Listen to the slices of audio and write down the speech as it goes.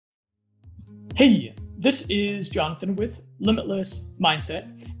Hey, this is Jonathan with Limitless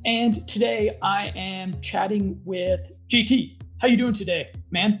Mindset, and today I am chatting with JT. How you doing today,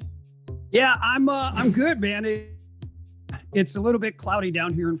 man? Yeah, I'm good, man. It's a little bit cloudy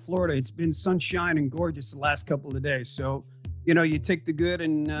down here in Florida. It's been sunshine and gorgeous the last couple of days. So, you take the good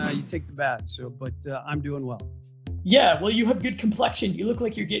and you take the bad. But I'm doing well. Yeah, well, you have good complexion. You look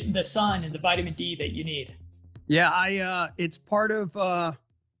like you're getting the sun and the vitamin D that you need. Yeah, it's part of part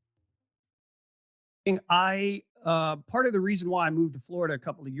of the reason why I moved to Florida a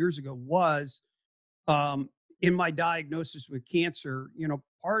couple of years ago was in my diagnosis with cancer.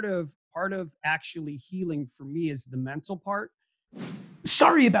 Part of actually healing for me is the mental part.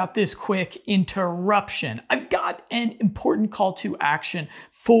 Sorry about this quick interruption. I've got an important call to action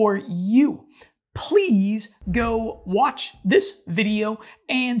for you. Please go watch this video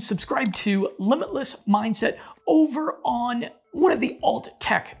and subscribe to Limitless Mindset over on one of the alt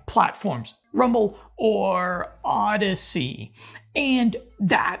tech platforms, Rumble or Odysee. And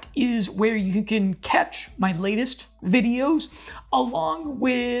that is where you can catch my latest videos along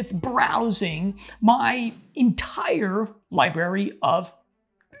with browsing my entire library of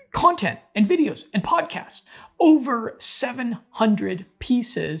content and videos and podcasts. Over 700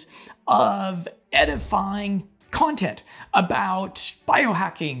 pieces of edifying content about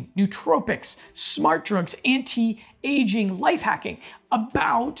biohacking, nootropics, smart drugs, anti-aging, life hacking,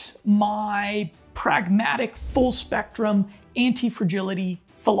 about my pragmatic, full spectrum, anti-fragility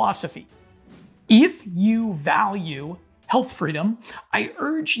philosophy. If you value health freedom, I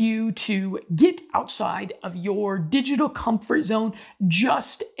urge you to get outside of your digital comfort zone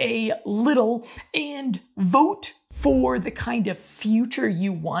just a little and vote for the kind of future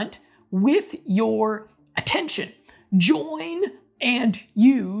you want with your attention. Join and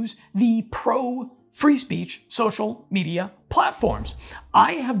use the pro-free speech social media platforms.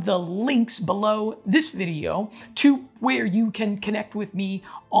 I have the links below this video to where you can connect with me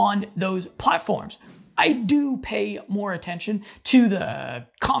on those platforms. I do pay more attention to the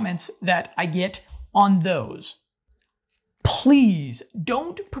comments that I get on those. Please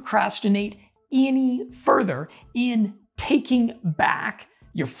don't procrastinate any further in taking back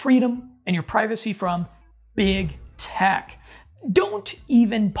your freedom and your privacy from big tech. Don't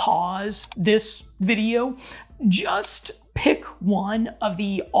even pause this video. Just pick one of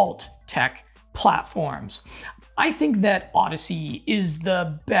the alt tech platforms. I think that Odysee is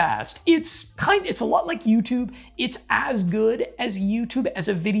the best. It's a lot like YouTube. It's as good as YouTube as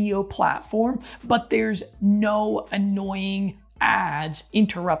a video platform, but there's no annoying ads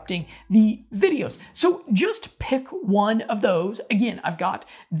interrupting the videos. So just pick one of those. Again, I've got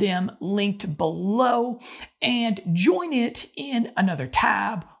them linked below, and join it in another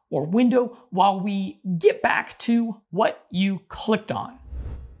tab or window while we get back to what you clicked on.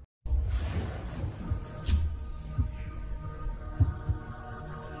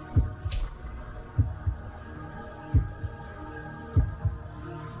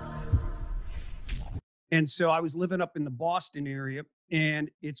 And so I was living up in the Boston area,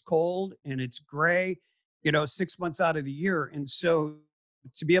 and it's cold and it's gray, 6 months out of the year. And so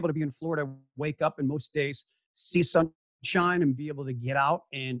to be able to be in Florida, wake up and most days see sunshine and be able to get out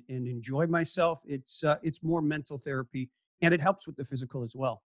and enjoy myself, it's more mental therapy, and it helps with the physical as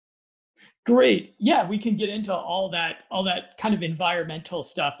well. Great. Yeah, we can get into all that kind of environmental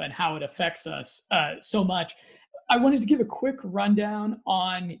stuff and how it affects us so much. I wanted to give a quick rundown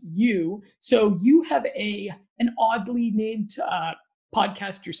on you. So you have an oddly named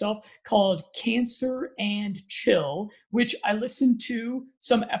podcast yourself called Cancer and Chill, which I listened to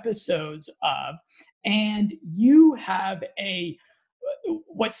some episodes of, and you have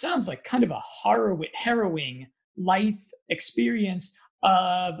what sounds like kind of a harrowing life experience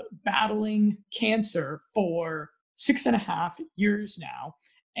of battling cancer for 6.5 years now,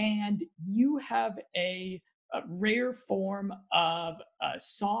 and you have a rare form of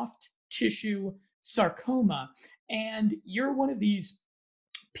soft tissue sarcoma. And you're one of these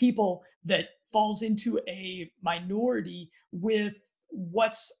people that falls into a minority with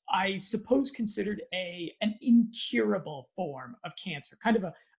what's, I suppose, considered an incurable form of cancer, kind of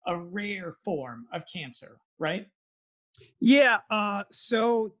a rare form of cancer, right? Yeah,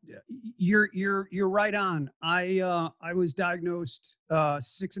 so you're right on. I was diagnosed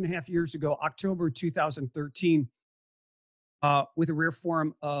 6.5 years ago, October 2013, with a rare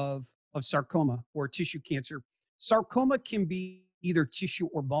form of sarcoma or tissue cancer. Sarcoma can be either tissue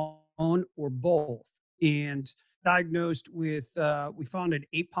or bone or both. And diagnosed with, we found an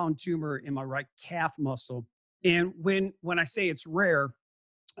 8-pound tumor in my right calf muscle. And when I say it's rare,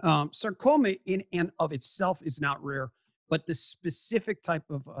 sarcoma in and of itself is not rare. But the specific type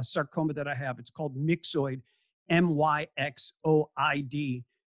of sarcoma that I have, it's called myxoid, MYXOID,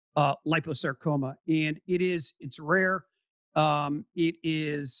 liposarcoma, and it's rare. It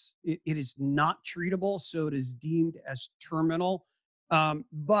is not treatable, so it is deemed as terminal.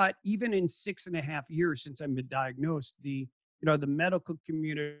 But even in 6.5 years since I've been diagnosed, the medical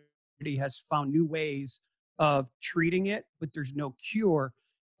community has found new ways of treating it, but there's no cure.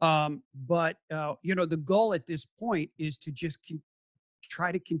 But the goal at this point is to just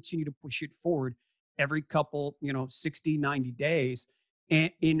try to continue to push it forward every couple, 60, 90 days, and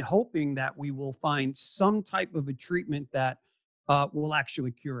in hoping that we will find some type of a treatment that will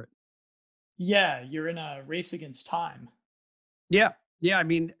actually cure it. Yeah, you're in a race against time. Yeah. Yeah. I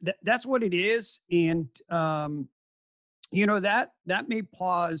mean, that's what it is. And, that may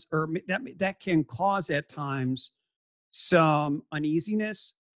pause, or that can cause at times some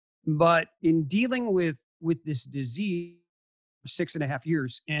uneasiness, but in dealing with this disease for 6.5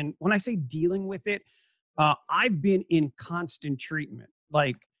 years, and when I say dealing with it, I've been in constant treatment.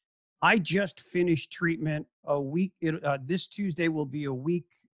 Like, I just finished treatment a week. This Tuesday will be a week.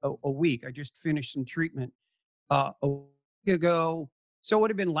 A week. I just finished some treatment a week ago. So it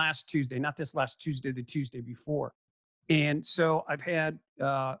would have been last Tuesday, not this last Tuesday, the Tuesday before. And so I've had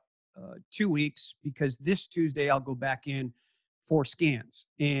 2 weeks, because this Tuesday I'll go back in for scans.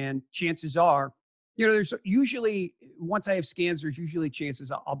 And chances are, there's usually, once I have scans, there's usually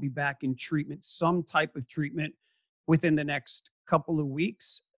chances I'll be back in treatment, some type of treatment, within the next couple of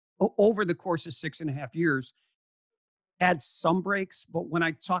weeks. Over the course of 6.5 years, had some breaks, but when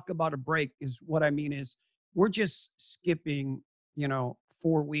I talk about a break, is what I mean is we're just skipping,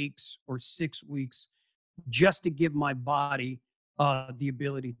 4 weeks or 6 weeks, just to give my body the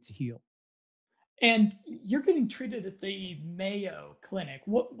ability to heal. And you're getting treated at the Mayo Clinic.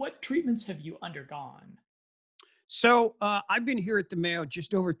 What treatments have you undergone? So I've been here at the Mayo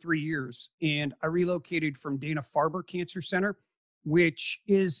just over 3 years, and I relocated from Dana-Farber Cancer Center, which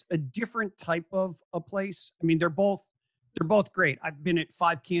is a different type of a place. I mean, they're both great. I've been at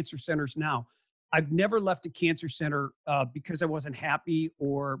 5 cancer centers now. I've never left a cancer center because I wasn't happy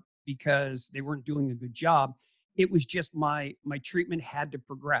or because they weren't doing a good job. It was just my treatment had to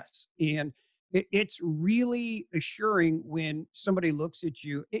progress, and it's really assuring when somebody looks at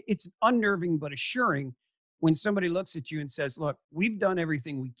you. It's unnerving but assuring when somebody looks at you and says, "Look, we've done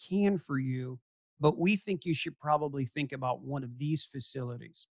everything we can for you, but we think you should probably think about one of these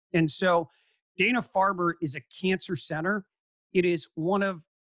facilities." And so Dana Farber is a cancer center. It is one of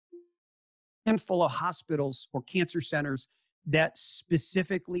a handful of hospitals or cancer centers that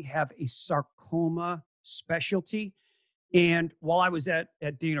specifically have a sarcoma specialty. And while I was at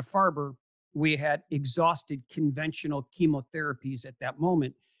Dana Farber, we had exhausted conventional chemotherapies at that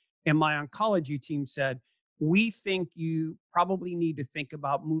moment. And my oncology team said, "We think you probably need to think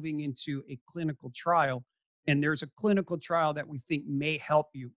about moving into a clinical trial. And there's a clinical trial that we think may help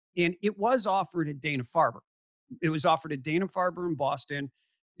you." And it was offered at Dana Farber. It was offered at Dana Farber in Boston.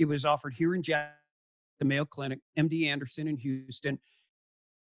 It was offered here in Jacksonville, the Mayo Clinic, MD Anderson in Houston,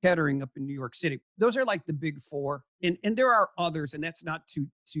 Kettering up in New York City. Those are like the big four. And there are others, and that's not to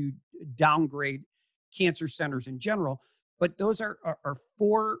downgrade cancer centers in general, but those are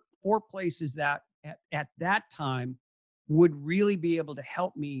four places that at that time would really be able to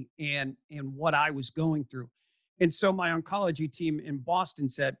help me and what I was going through. And so my oncology team in Boston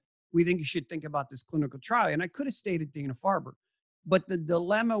said, "We think you should think about this clinical trial." And I could have stayed at Dana Farber. But the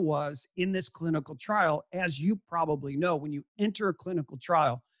dilemma was, in this clinical trial, as you probably know, when you enter a clinical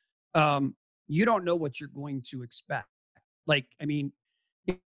trial, you don't know what you're going to expect. Like, I mean,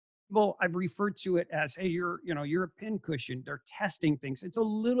 people, I've referred to it as, "Hey, you're a pincushion." They're testing things. Um, it's a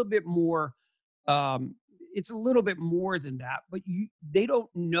little bit more than that, but they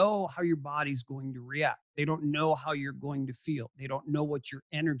don't know how your body's going to react. They don't know how you're going to feel. They don't know what your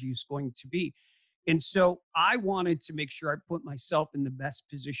energy is going to be. And so I wanted to make sure I put myself in the best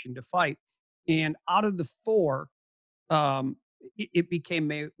position to fight. And out of the four, it became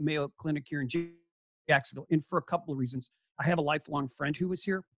Mayo Clinic here in Jacksonville. And for a couple of reasons, I have a lifelong friend who was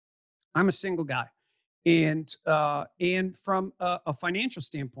here. I'm a single guy. And from a financial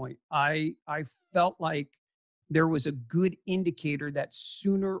standpoint, I felt like there was a good indicator that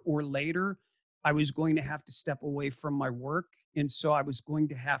sooner or later I was going to have to step away from my work. And so I was going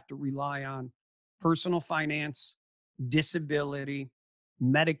to have to rely on personal finance, disability,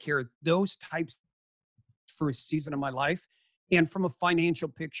 Medicare, those types, for a season of my life. And from a financial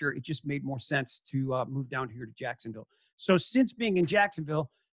picture, it just made more sense to move down here to Jacksonville. So since being in Jacksonville,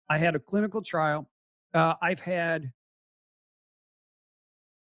 I had a clinical trial. I've had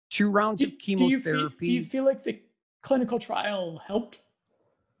 2 rounds Do, of do you chemotherapy. feel like the clinical trial helped?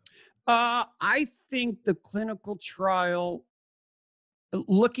 I think the clinical trial,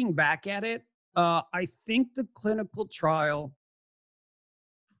 looking back at it, I think the clinical trial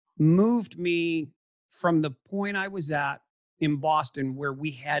moved me from the point I was at in Boston, where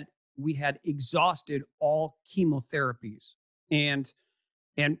we had exhausted all chemotherapies, and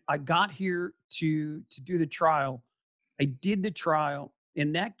I got here to do the trial. I did the trial,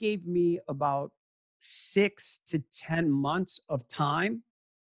 and that gave me about 6 to 10 months of time.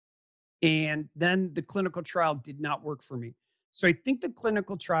 And then the clinical trial did not work for me. So I think the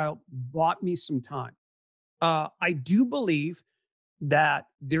clinical trial bought me some time. I do believe that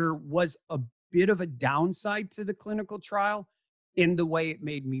there was a bit of a downside to the clinical trial in the way it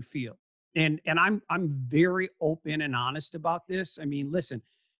made me feel. And I'm very open and honest about this. I mean, listen,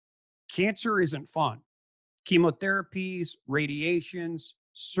 cancer isn't fun. Chemotherapies, radiations,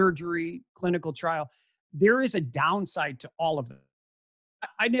 surgery, clinical trial, there is a downside to all of them.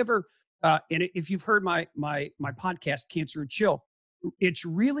 I never, and if you've heard my podcast, Cancer and Chill, it's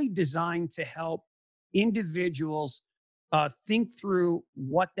really designed to help individuals think through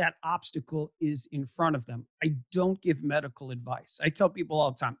what that obstacle is in front of them. I don't give medical advice. I tell people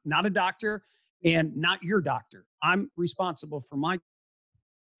all the time, not a doctor and not your doctor. I'm responsible for my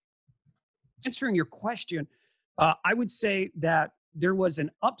answering your question. I would say that there was an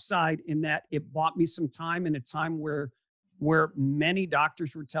upside in that it bought me some time in a time where many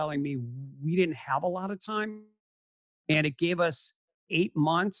doctors were telling me we didn't have a lot of time, and it gave us 8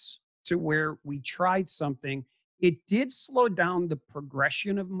 months to where we tried something. It did slow down the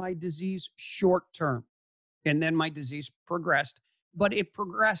progression of my disease short term, and then my disease progressed, but it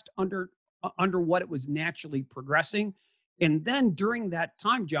progressed under what it was naturally progressing. And then during that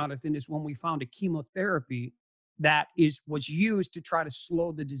time, Jonathan, is when we found a chemotherapy that was used to try to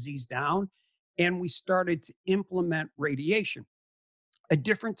slow the disease down, and we started to implement radiation, a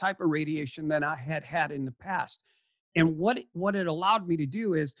different type of radiation than I had had in the past. And what it allowed me to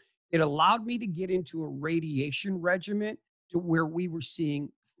do is it allowed me to get into a radiation regimen to where we were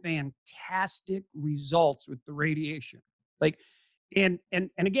seeing fantastic results with the radiation. Like, and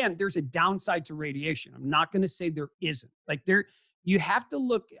again, there's a downside to radiation. I'm not going to say there isn't. Like, you have to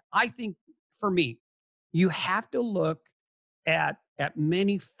look, I think for me, you have to look at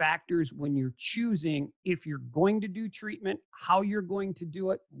many factors when you're choosing if you're going to do treatment, how you're going to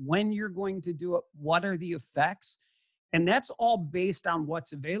do it, when you're going to do it, what are the effects, and that's all based on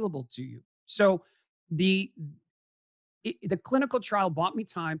what's available to you. So the the clinical trial bought me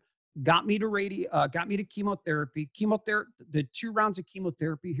time, got me to chemotherapy. Chemotherapy, the 2 rounds of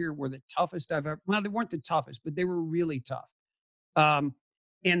chemotherapy here were the toughest I've ever. Well, they weren't the toughest, but they were really tough. Um,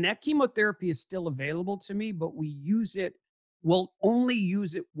 and that chemotherapy is still available to me, but we'll only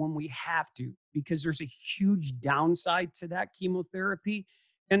use it when we have to, because there's a huge downside to that chemotherapy.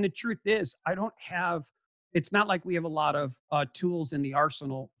 And the truth is, it's not like we have a lot of tools in the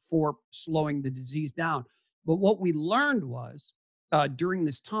arsenal for slowing the disease down. But what we learned was during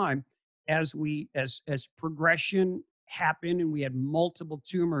this time, as progression happened and we had multiple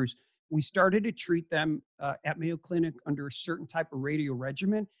tumors, we started to treat them at Mayo Clinic under a certain type of radio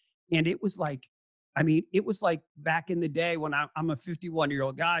regimen. And it was like, I mean, it was like back in the day when I'm a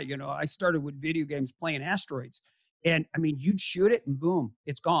 51-year-old guy, I started with video games playing asteroids. And I mean, you'd shoot it and boom,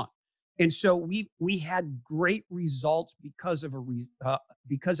 it's gone. And so we had great results because of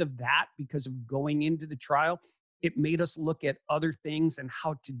because of going into the trial. It made us look at other things and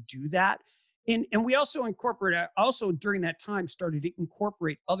how to do that. And we also during that time started to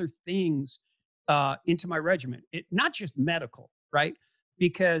incorporate other things into my regimen. Not just medical, right?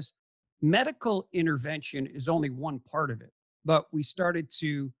 Because medical intervention is only one part of it, but we started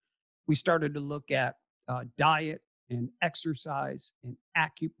to look at diet and exercise and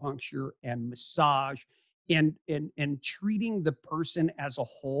acupuncture and massage, and treating the person as a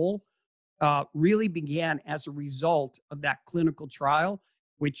whole. Really began as a result of that clinical trial,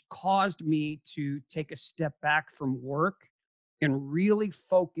 which caused me to take a step back from work and really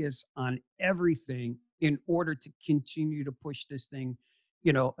focus on everything in order to continue to push this thing,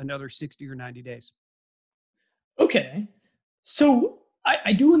 another 60 or 90 days. Okay. So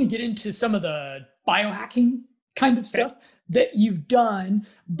I do want to get into some of the biohacking kind of Okay. stuff that you've done,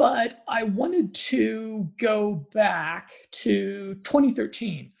 but I wanted to go back to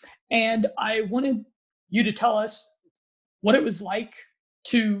 2013, and I wanted you to tell us what it was like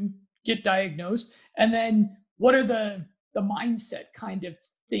to get diagnosed, and then what are the mindset kind of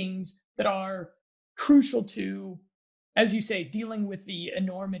things that are crucial to, as you say, dealing with the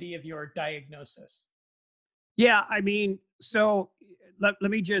enormity of your diagnosis. Yeah, I mean, so let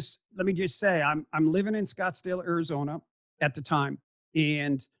me just say I'm living in Scottsdale, Arizona at the time,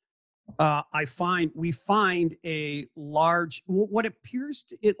 and we find a large what appears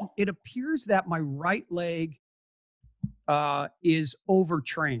to it appears that my right leg is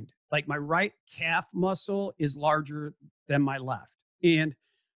overtrained. Like my right calf muscle is larger than my left, and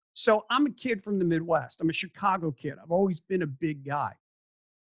so I'm a kid from the Midwest. I'm a Chicago kid. I've always been a big guy.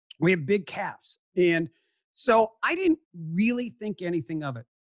 We have big calves, and so I didn't really think anything of it,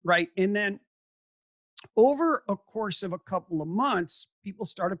 right? And then over a course of a couple of months, people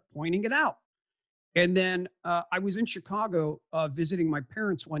started pointing it out. And then I was in Chicago visiting my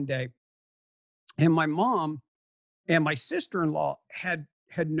parents one day, and my mom and my sister-in-law had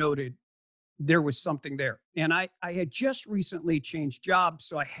noted there was something there. And I had just recently changed jobs,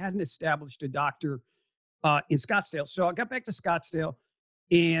 so I hadn't established a doctor in Scottsdale. So I got back to Scottsdale,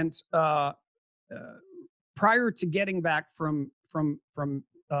 and uh, prior to getting back from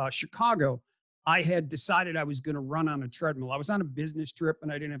Chicago, I had decided I was going to run on a treadmill. I was on a business trip,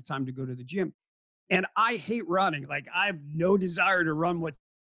 and I didn't have time to go to the gym. And I hate running. Like I have no desire to run. What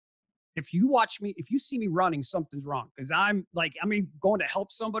if you watch me? If you see me running, something's wrong because I'm like going to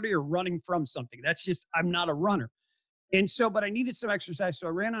help somebody or running from something. That's just I'm not a runner. And so, but I needed some exercise, so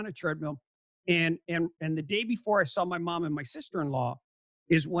I ran on a treadmill. And the day before I saw my mom and my sister-in-law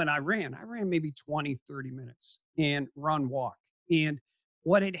is when I ran. I ran maybe 20, 30 minutes and run walk. And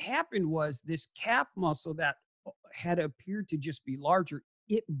what had happened was this calf muscle that had appeared to just be larger,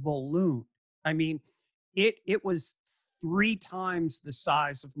 it ballooned. I mean, it was 3 times the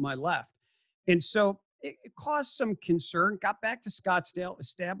size of my left. And so it caused some concern. Got back to Scottsdale,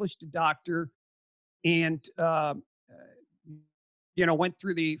 established a doctor, and went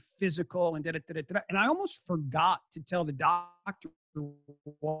through the physical and did it, and I almost forgot to tell the doctor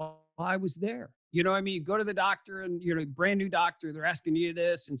while I was there. You know what I mean? You go to the doctor and, brand new doctor, they're asking you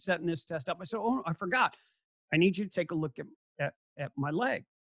this and setting this test up. I said, oh, I forgot. I need you to take a look at my leg.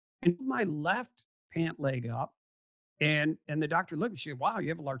 And my left pant leg up. And the doctor looked, she said, wow, you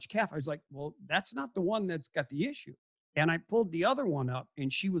have a large calf. I was like, well, that's not the one that's got the issue. And I pulled the other one up,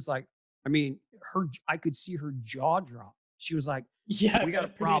 and she was like, I could see her jaw drop. She was like, Yeah, we got a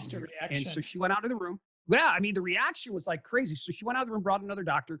problem here. reaction. And so she went out of the room. Yeah, the reaction was like crazy. So she went out of the room, brought another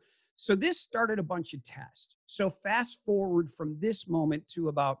doctor. So this started a bunch of tests. So fast forward from this moment to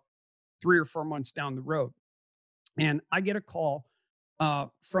about 3 or 4 months down the road. And I get a call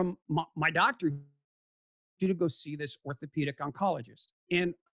from my doctor to go see this orthopedic oncologist.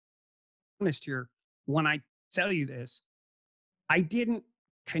 And honest here, when I tell you this, I didn't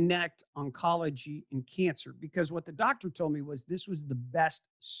connect oncology and cancer because what the doctor told me was this was the best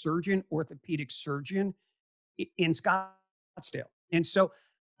orthopedic surgeon in Scottsdale. And so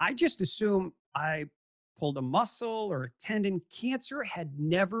I just assumed I pulled a muscle or a tendon. Cancer had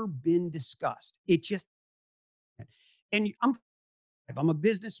never been discussed. It just, and I'm a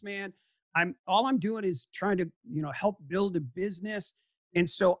businessman. All I'm doing is trying to, help build a business. And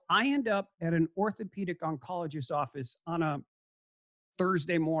so I end up at an orthopedic oncologist's office on a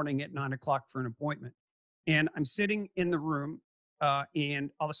Thursday morning at 9 o'clock for an appointment. And I'm sitting in the room,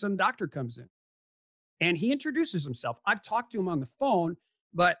 and all of a sudden, doctor comes in and he introduces himself. I've talked to him on the phone,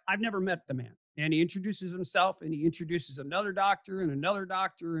 but I've never met the man. And he introduces himself, and he introduces another doctor and another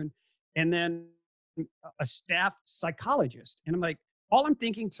doctor, and then a staff psychologist. And I'm like, all I'm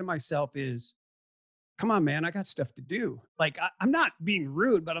thinking to myself is, come on, man, I got stuff to do. Like, I'm not being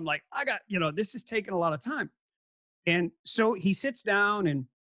rude, but I'm like, this is taking a lot of time. And so he sits down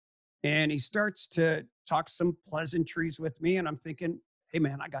and he starts to talk some pleasantries with me. And I'm thinking, hey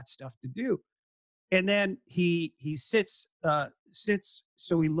man, I got stuff to do. And then he sits,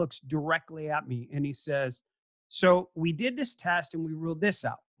 so he looks directly at me and he says, so we did this test and we ruled this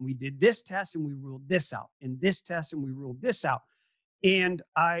out. We did this test and we ruled this out, and this test and we ruled this out. And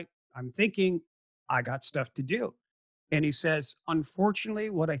I'm thinking, I got stuff to do. And he says, unfortunately,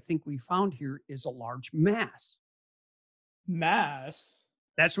 what I think we found here is a large mass. Mass?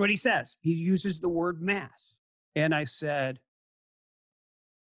 That's what he says. He uses the word mass. And I said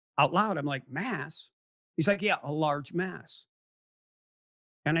out loud, I'm like, mass? He's like, yeah, a large mass.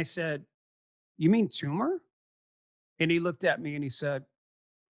 And I said, you mean tumor? And he looked at me and he said,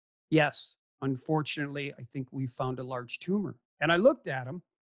 yes, unfortunately, I think we found a large tumor. And I looked at him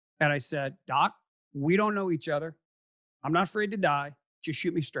and I said, doc, we don't know each other. I'm not afraid to die. Just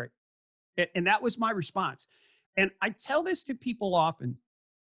shoot me straight. And that was my response. And I tell this to people often,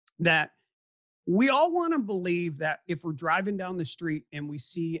 that we all want to believe that if we're driving down the street and we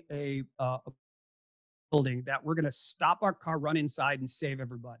see a building, that we're going to stop our car, run inside, and save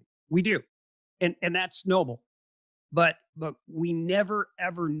everybody. We do. And that's noble. but we never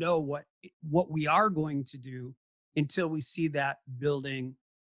ever know what we are going to do until we see that building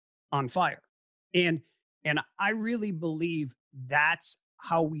on fire. And I really believe that's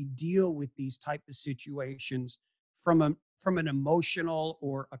how we deal with these type of situations from an emotional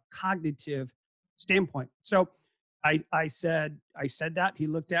or a cognitive standpoint. So I said that. He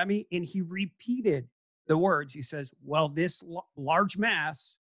looked at me and he repeated the words. He says, "Well, this large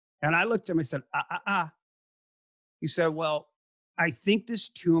mass," and I looked at him and said, "Ah, ah, ah." He said, "Well, I think this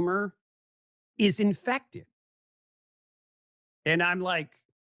tumor is infected." And I'm like,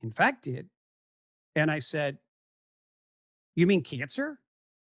 "Infected?" And I said, "You mean cancer?"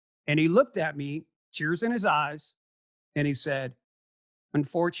 And he looked at me, tears in his eyes, and he said,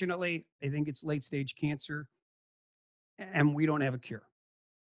 "Unfortunately, I think it's late stage cancer and we don't have a cure."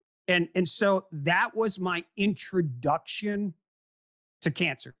 And so that was my introduction to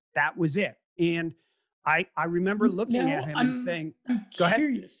cancer. That was it. And I remember looking at Now, him and I'm saying, I'm "Go ahead."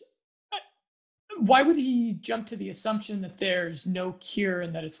 curious. uh, Why would he jump to the assumption that there's no cure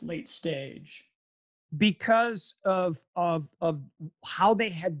and that it's late stage? Because of how they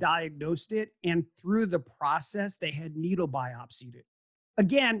had diagnosed it, and through the process they had needle biopsied it.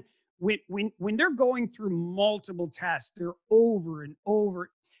 Again, when they're going through multiple tests, they're over and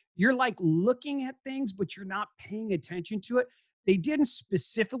over, you're like looking at things but you're not paying attention to it. They didn't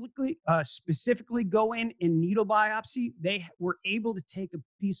specifically go in and needle biopsy. They were able to take a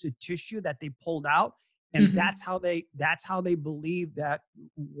piece of tissue that they pulled out, and Mhm. that's how they believed that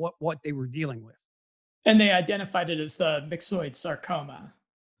what they were dealing with. And they identified it as the myxoid sarcoma.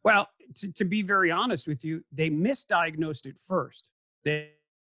 Well, to be very honest with you, they misdiagnosed it first. They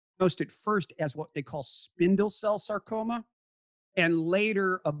diagnosed it first as what they call spindle cell sarcoma. And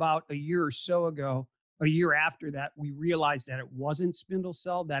later, about a year or so ago, a year after that, we realized that it wasn't spindle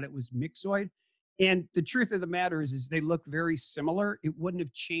cell, that it was myxoid. And the truth of the matter is they look very similar. It wouldn't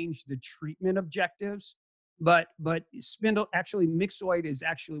have changed the treatment objectives, but spindle actually myxoid is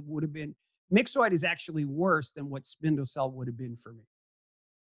actually would have been myxoid is actually worse than what spindle cell would have been for me.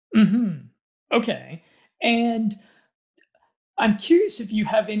 Mhm. Okay. And I'm curious if you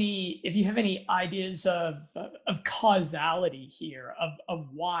have any ideas of causality here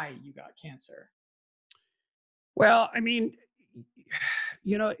of why you got cancer. Well, I mean,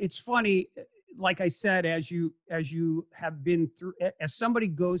 it's funny. Like I said, as you have been through, as somebody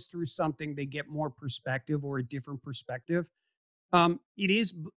goes through something, they get more perspective or a different perspective.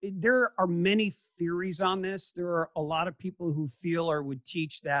 There are many theories on this. There are a lot of people who feel or would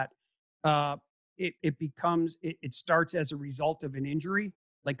teach that uh, it starts as a result of an injury,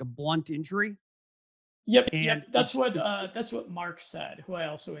 like a blunt injury, Yep, and yep. it's That's what Mark said, who I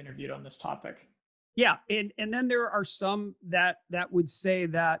also interviewed on this topic. yeah, and then there are some that would say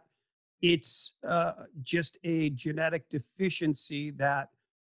that it's just a genetic deficiency that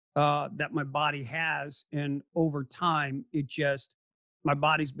my body has, and over time, my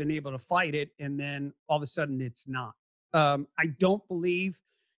body's been able to fight it, and then all of a sudden, it's not. I don't believe,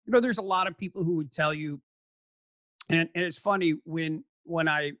 there's a lot of people who would tell you, and it's funny when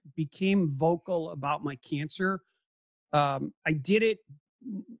I became vocal about my cancer, I did it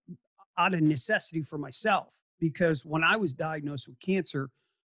out of necessity for myself, because when I was diagnosed with cancer,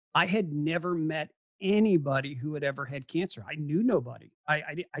 I had never met anybody who had ever had cancer. I knew nobody.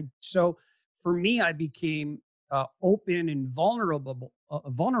 So for me, I became open and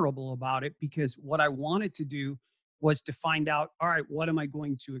vulnerable about it, because what I wanted to do was to find out, all right, what am I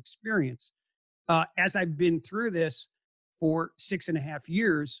going to experience? As I've been through this for 6.5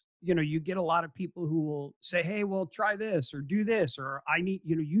 years, you get a lot of people who will say, "Hey, well, try this or do this, or I need,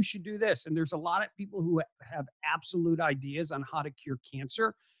 you should do this." And there's a lot of people who have absolute ideas on how to cure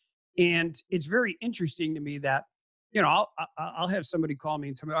cancer. And it's very interesting to me that, I'll have somebody call me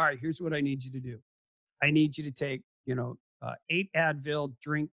and tell me, "All right, here's what I need you to do. I need you to take, 8 Advil,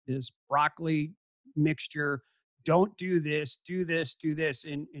 drink this broccoli mixture. Don't do this, do this, do this,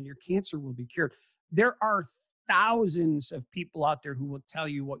 and your cancer will be cured." There are thousands of people out there who will tell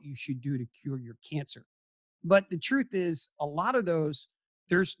you what you should do to cure your cancer. But the truth is, a lot of those,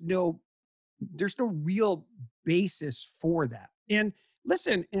 there's no there's no real basis for that. And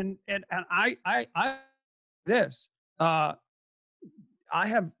listen, and I this uh I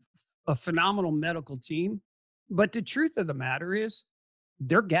have a phenomenal medical team, but the truth of the matter is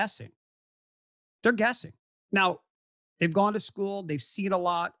they're guessing. They're guessing. Now, they've gone to school, they've seen a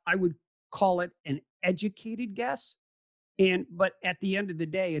lot. I would call it an educated guess. And but at the end of the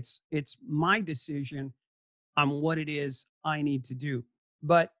day, it's my decision on what it is I need to do.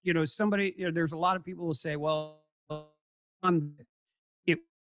 But there's a lot of people who say, "Well, on it,"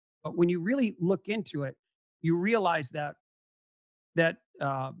 but when you really look into it, you realize that that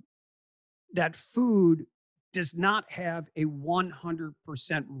food does not have a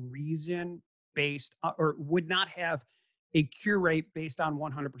 100% reason based or would not have a cure rate based on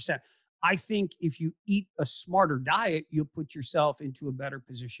 100%. I think if you eat a smarter diet, you'll put yourself into a better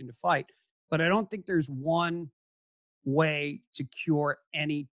position to fight. But I don't think there's one way to cure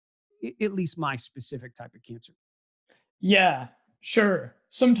any, at least my specific type of cancer. Yeah, sure.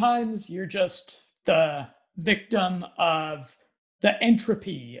 Sometimes you're just the victim of the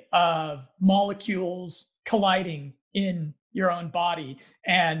entropy of molecules colliding in your own body.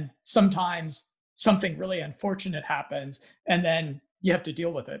 And sometimes something really unfortunate happens, and then you have to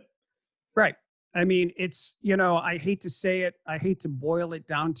deal with it. Right. I mean, it's, I hate to say it, I hate to boil it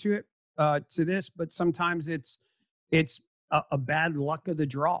down to it, to this, but sometimes it's a bad luck of the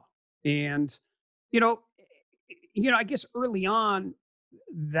draw. And, you know, I guess early on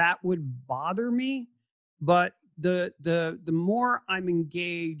that would bother me, but the more I'm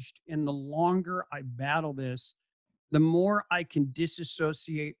engaged and the longer I battle this, the more I can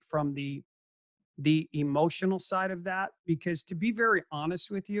disassociate from the emotional side of that. Because to be very honest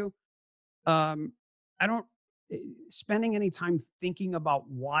with you, um, I don't spending any time thinking about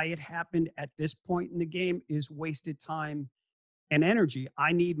why it happened at this point in the game is wasted time and energy.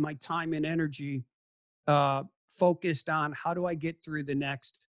 I need my time and energy focused on how do I get through the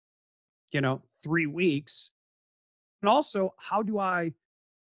next, 3 weeks, and also how do I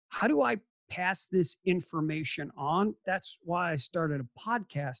pass this information on. That's why I started a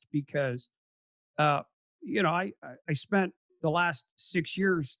podcast, because uh, I spent the last 6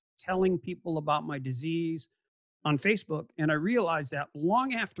 years telling people about my disease on Facebook, and I realized that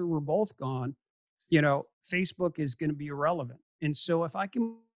long after we're both gone, Facebook is going to be irrelevant. And so if I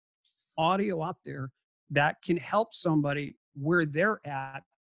can audio out there that can help somebody where they're at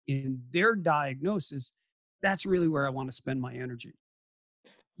in their diagnosis, that's really where I want to spend my energy.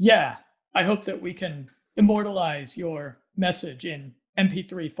 Yeah, I hope that we can immortalize your message in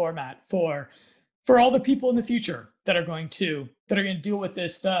MP3 format for all the people in the future that are going to deal with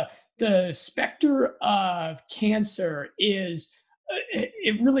this. The specter of cancer is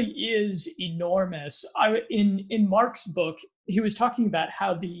it really is enormous. In Mark's book, he was talking about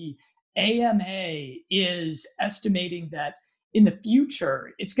how the AMA is estimating that in the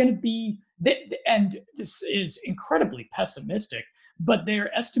future it's going to be, and this is incredibly pessimistic, but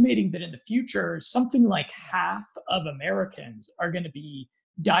they're estimating that in the future something like half of Americans are going to be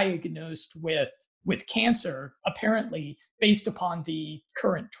diagnosed with cancer, apparently based upon the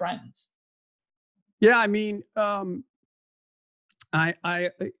current trends. Yeah, I mean, I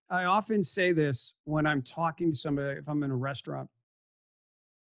often say this when I'm talking to somebody. If I'm in a restaurant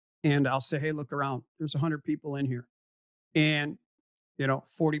and I'll say, "Hey, look around. There's 100 people in here, and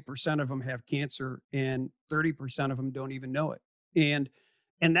 40% of them have cancer, and 30% of them don't even know it." And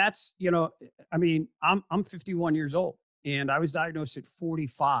that's, I mean, I'm 51 years old, and I was diagnosed at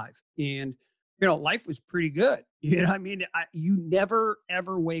 45, and life was pretty good. I mean, you never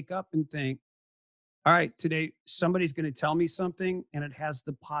ever wake up and think, all right, today somebody's going to tell me something and it has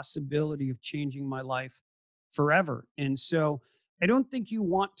the possibility of changing my life forever. And so I don't think you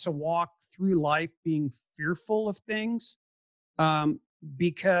want to walk through life being fearful of things, um,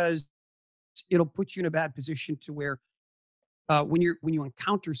 because it'll put you in a bad position to where when you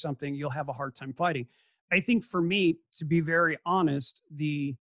encounter something, you'll have a hard time fighting. I think for me, to be very honest,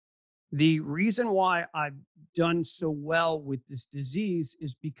 the reason why I've done so well with this disease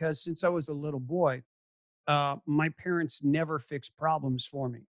is because since I was a little boy, my parents never fixed problems for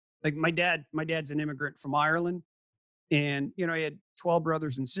me. Like my dad's an immigrant from Ireland, and he had 12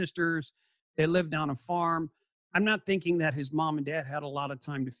 brothers and sisters. They lived on a farm. I'm not thinking that his mom and dad had a lot of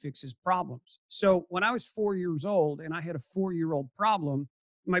time to fix his problems. So when I was 4 years old and I had a 4-year-old problem,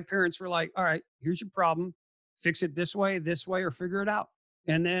 my parents were like, all right, here's your problem. Fix it this way, or figure it out.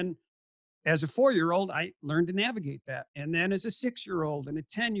 And then as a 4-year-old, I learned to navigate that. And then as a 6-year-old and a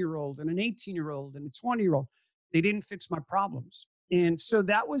 10-year-old and an 18-year-old and a 20-year-old, they didn't fix my problems. And so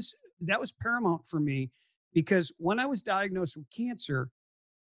that was paramount for me, because when I was diagnosed with cancer,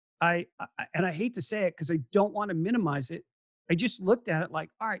 and I hate to say it because I don't want to minimize it. I just looked at it like,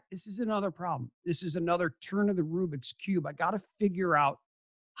 all right, this is another problem. This is another turn of the Rubik's Cube. I got to figure out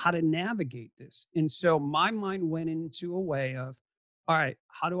how to navigate this. And so my mind went into a way of, all right,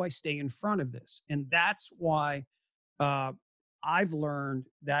 how do I stay in front of this? And that's why uh, I've learned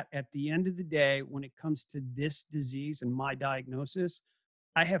that at the end of the day, when it comes to this disease and my diagnosis,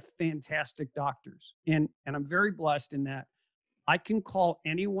 I have fantastic doctors. And I'm very blessed in that I can call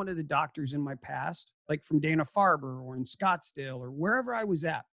any one of the doctors in my past, like from Dana-Farber or in Scottsdale or wherever I was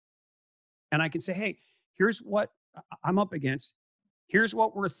at, and I can say, hey, here's what I'm up against. Here's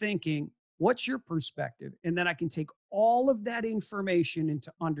what we're thinking. What's your perspective? And then I can take all of that information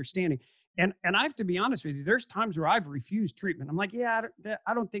into understanding. And I have to be honest with you, there's times where I've refused treatment. I'm like, yeah,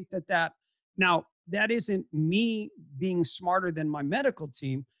 I don't think that. Now, that isn't me being smarter than my medical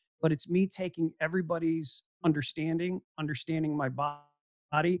team, but it's me taking everybody's understanding my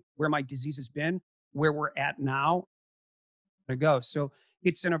body, where my disease has been, where we're at now to go. So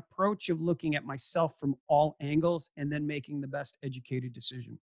it's an approach of looking at myself from all angles and then making the best educated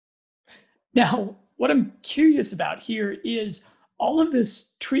decision. Now, what I'm curious about here is all of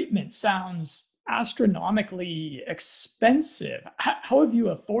this treatment sounds astronomically expensive. How have you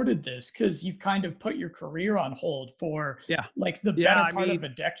afforded this? Because you've kind of put your career on hold for Yeah. like the Yeah. better I part of mean,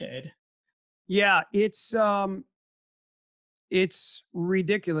 a decade. yeah, it's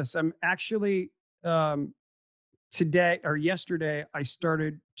ridiculous. I'm actually um today or yesterday, I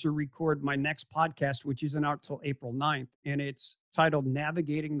started to record my next podcast, which isn't out till April 9th. And it's titled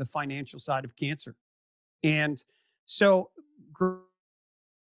Navigating the Financial Side of Cancer. And so,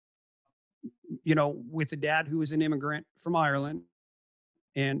 with a dad who was an immigrant from Ireland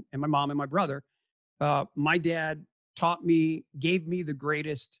and my mom and my brother, my dad gave me the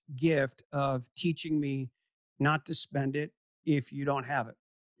greatest gift of teaching me not to spend it if you don't have it.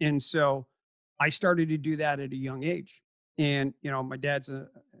 And so I started to do that at a young age. And, my dad's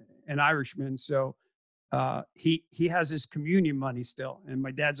an Irishman. So he has his communion money still. And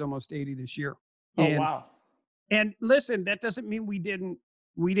my dad's almost 80 this year. Oh, And wow. and listen, that doesn't mean we didn't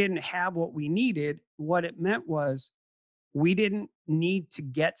have what we needed. What it meant was we didn't need to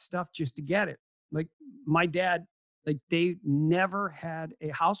get stuff just to get it. Like my dad, like they never had a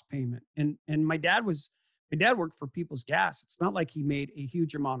house payment. And my dad worked for People's Gas. It's not like he made a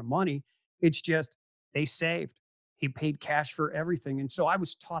huge amount of money. It's just they saved. He paid cash for everything. And so I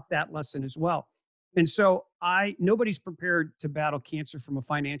was taught that lesson as well. And so nobody's prepared to battle cancer from a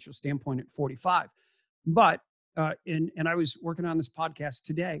financial standpoint at 45. But and I was working on this podcast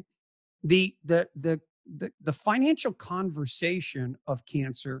today. The financial conversation of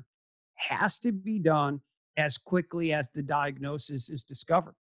cancer has to be done as quickly as the diagnosis is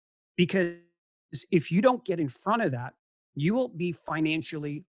discovered, because if you don't get in front of that, you will be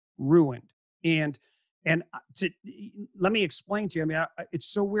financially ruined. And and uh, to let me explain to you. I mean, it's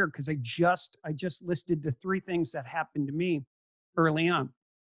so weird because I just listed the three things that happened to me early on.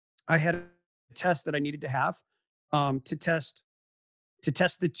 I had a test that I needed to have, to test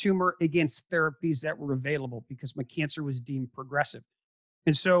the tumor against therapies that were available because my cancer was deemed progressive.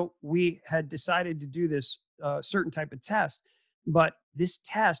 And so we had decided to do this certain type of test, but this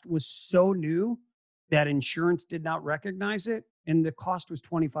test was so new that insurance did not recognize it, and the cost was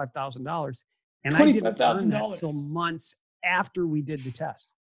 $25,000. And I didn't learn that till $25,000. months after we did the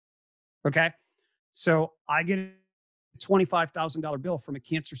test. Okay, so I get a $25,000 bill from a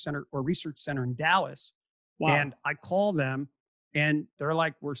cancer center or research center in Dallas, Wow. and I call them and they're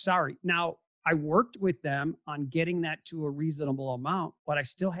like, we're sorry. Now, I worked with them on getting that to a reasonable amount, but I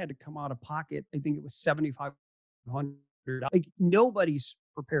still had to come out of pocket. I think it was $7,500. Like nobody's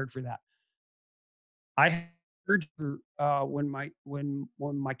prepared for that. I had surgery when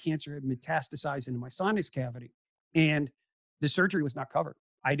my cancer had metastasized into my sinus cavity, and the surgery was not covered.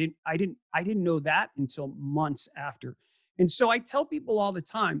 I didn't know that until months after. And so I tell people all the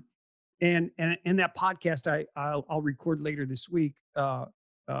time, and in that podcast I'll record later this week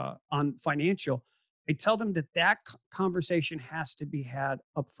on financial. I tell them that conversation has to be had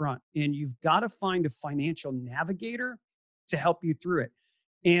up front, and you've got to find a financial navigator to help you through it.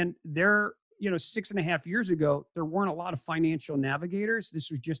 And 6.5 years ago, there weren't a lot of financial navigators. This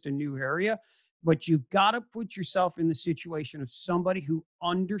was just a new area, but you've got to put yourself in the situation of somebody who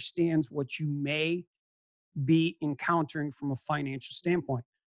understands what you may be encountering from a financial standpoint.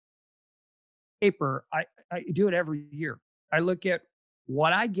 Paper, I do it every year. I look at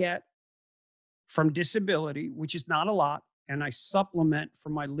what I get from disability, which is not a lot, and I supplement for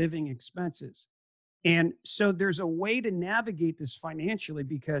my living expenses. And so there's a way to navigate this financially,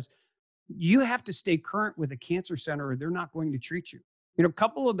 because you have to stay current with a cancer center or they're not going to treat you. A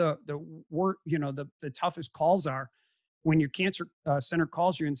couple of the toughest calls are when your cancer center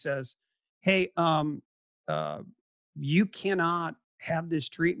calls you and says, "Hey, uh, you cannot have this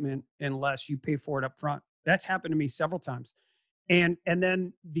treatment unless you pay for it up front." That's happened to me several times. And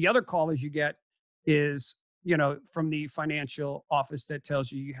then the other call as you get is, from the financial office that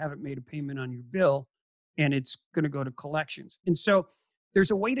tells you you haven't made a payment on your bill and it's going to go to collections. And so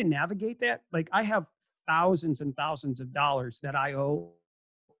there's a way to navigate that. Like I have thousands and thousands of dollars that I owe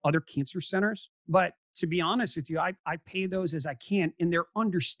other cancer centers. But to be honest with you, I pay those as I can, and they're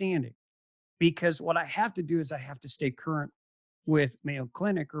understanding. because what I have to do is I have to stay current with Mayo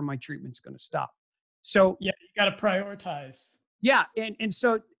Clinic or my treatment's going to stop. So Yeah, you got to prioritize. yeah, and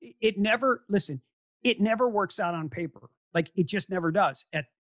so it never, listen, it never works out on paper. Like it just never does. At the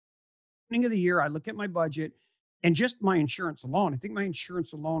beginning of the year, I look at my budget and just my insurance alone. I think my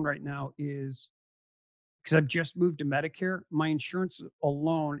insurance alone right now is, because I've just moved to Medicare, my insurance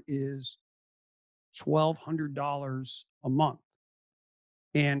alone is $1,200 a month.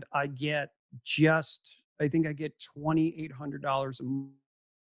 And I get I think I get $2,800 a month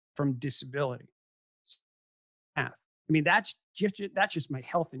from disability. Math. I mean, that's just my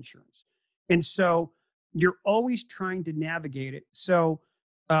health insurance. And so you're always trying to navigate it. So,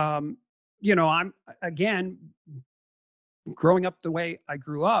 um, I'm, again, growing up the way I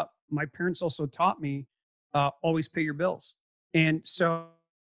grew up, my parents also taught me, always pay your bills. And so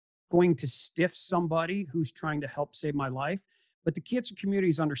going to stiff somebody who's trying to help save my life, but the cancer community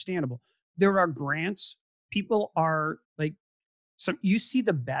is understandable. There are grants. People are like, you see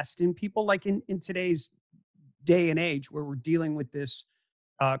the best in people, like in today's day and age where we're dealing with this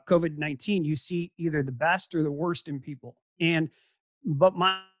COVID-19, you see either the best or the worst in people. But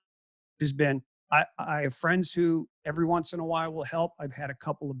my has been, I have friends who every once in a while will help. I've had a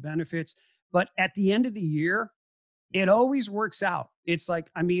couple of benefits, but at the end of the year, it always works out. It's like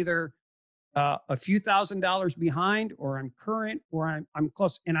I'm either a few $1,000s behind, or I'm current, or I'm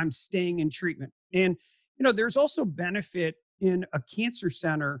close, and I'm staying in treatment. And there's also benefit in a cancer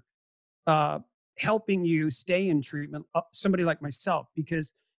center uh, helping you stay in treatment. Somebody like myself,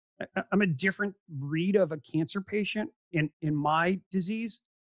 because I'm a different breed of a cancer patient in my disease.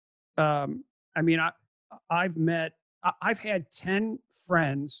 I mean, I've had 10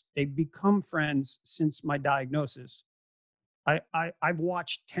 friends. They've become friends since my diagnosis. I've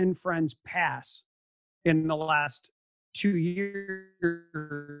watched 10 friends pass in the last 2 years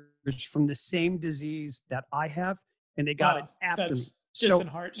from the same disease that I have, and they got it Wow, after me. that's So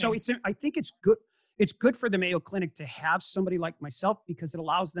disheartening. I think it's good. It's good for the Mayo Clinic to have somebody like myself, because it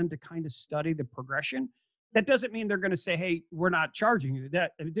allows them to kind of study the progression. That doesn't mean they're going to say, "Hey, we're not charging you."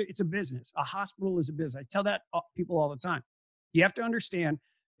 That it's a business. A hospital is a business. I tell that people all the time. You have to understand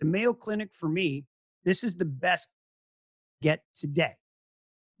the Mayo Clinic for me. This is the best get today,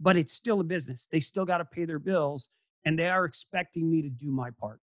 but it's still a business. They still got to pay their bills, and they are expecting me to do my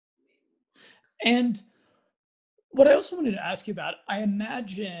part. And what I also wanted to ask you about, I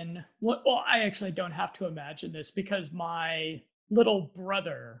imagine, well, I actually don't have to imagine this because my little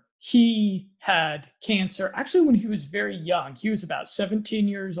brother, he had cancer actually when he was very young. He was about 17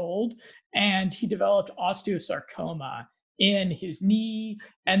 years old, and he developed osteosarcoma in his knee.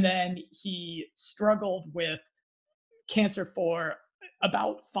 And then he struggled with cancer for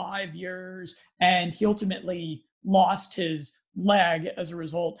about 5 years, and he ultimately lost his leg as a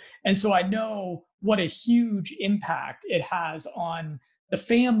result. And so I know what a huge impact it has on the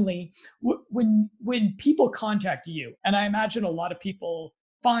family when people contact you. And I imagine a lot of people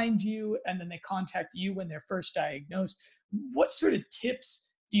find you and then they contact you when they're first diagnosed. What sort of tips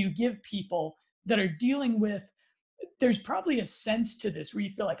do you give people that are dealing with, there's probably a sense to this where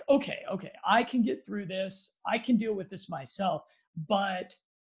you feel like, okay, I can get through this. I can deal with this myself. But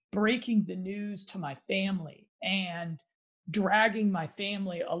breaking the news to my family and dragging my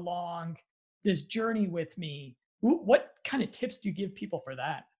family along this journey with me, what kind of tips do you give people for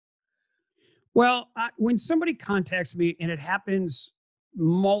that? Well, when somebody contacts me, and it happens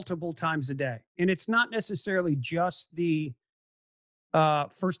multiple times a day, and it's not necessarily just the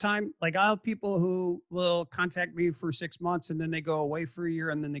first time. Like I have people who will contact me for 6 months, and then they go away for a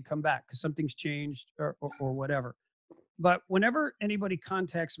year, and then they come back because something's changed, or whatever. But whenever anybody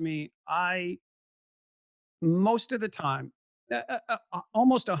contacts me, most of the time,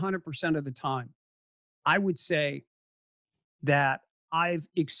 almost 100% of the time, I would say that I've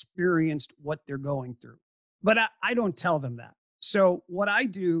experienced what they're going through. But I don't tell them that. So what I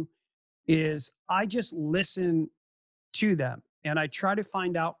do is I just listen to them, and I try to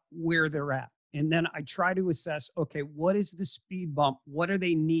find out where they're at. And then I try to assess, okay, what is the speed bump? What are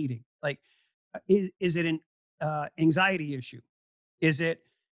they needing? Like, is it an anxiety issue? Is it,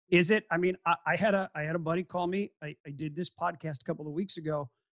 I mean, I had a buddy call me. I did this podcast a couple of weeks ago,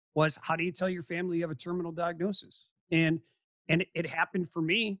 was how do you tell your family you have a terminal diagnosis? And it happened for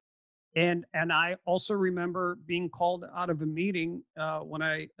me. And I also remember being called out of a meeting when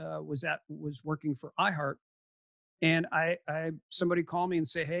I was working for iHeart. And I somebody called me and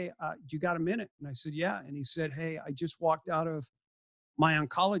say, "Hey, you got a minute?" And I said, "Yeah." And he said, "Hey, I just walked out of my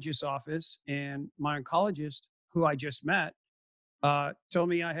oncologist's office, and my oncologist, who I just met, told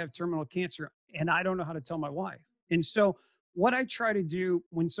me I have terminal cancer, and I don't know how to tell my wife." And so what I try to do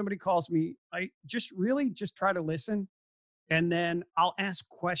when somebody calls me, I just really just try to listen, and then I'll ask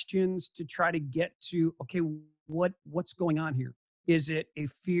questions to try to get to, okay, what's going on here? Is it a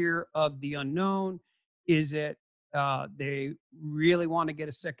fear of the unknown? Is it they really want to get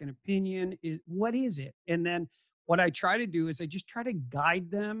a second opinion? What is it? And then what I try to do is I just try to guide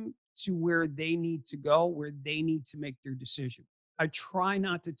them to where they need to go, where they need to make their decision. I try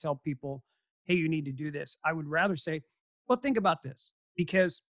not to tell people, hey, you need to do this. I would rather say, well, think about this,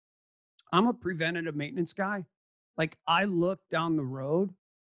 because I'm a preventative maintenance guy. Like, I look down the road.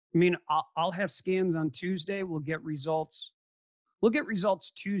 I mean, I'll have scans on Tuesday. We'll get results. We'll get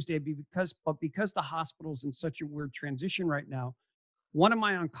results Tuesday because the hospital's in such a weird transition right now. One of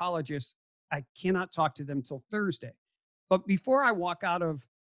my oncologists, I cannot talk to them till Thursday. But before I walk out of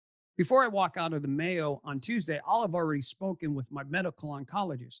the Mayo on Tuesday, I'll have already spoken with my medical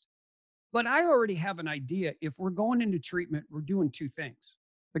oncologist. But I already have an idea. If we're going into treatment, we're doing two things.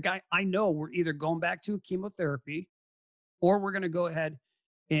 Like, I know we're either going back to a chemotherapy, or we're going to go ahead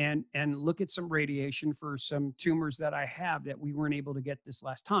and look at some radiation for some tumors that I have that we weren't able to get this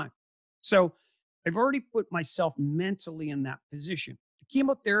last time. So I've already put myself mentally in that position. The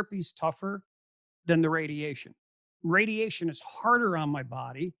chemotherapy is tougher than the radiation. Radiation is harder on my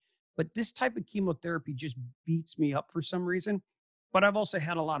body, but this type of chemotherapy just beats me up for some reason. But I've also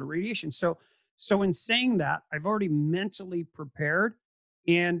had a lot of radiation. So in saying that, I've already mentally prepared,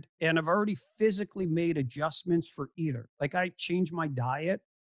 and I've already physically made adjustments for either. Like, I change my diet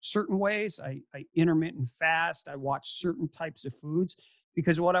certain ways. I intermittent fast. I watch certain types of foods,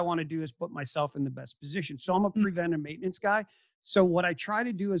 because what I want to do is put myself in the best position. So I'm a preventive maintenance guy. So what I try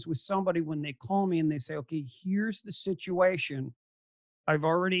to do is, with somebody, when they call me and they say, okay, here's the situation, I've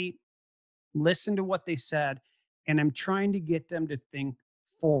already listened to what they said, and I'm trying to get them to think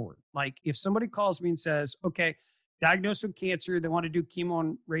forward. Like, if somebody calls me and says, okay, diagnosed with cancer, they want to do chemo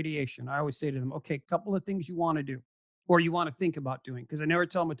and radiation, I always say to them, okay, a couple of things you want to do, or you want to think about doing, because I never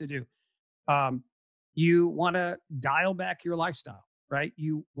tell them what to do. Um, you want to dial back your lifestyle, right?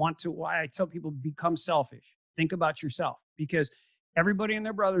 You want to, why I tell people, become selfish. Think about yourself, because everybody and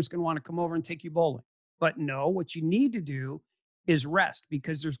their brother is going to want to come over and take you bowling. But no, what you need to do is rest,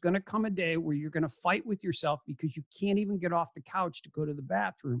 because there's going to come a day where you're going to fight with yourself because you can't even get off the couch to go to the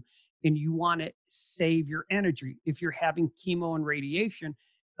bathroom, and you want to save your energy. If you're having chemo and radiation,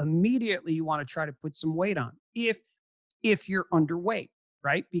 immediately you want to try to put some weight on. If you're underweight,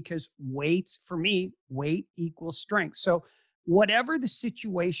 right? Because weight, for me, weight equals strength. So whatever the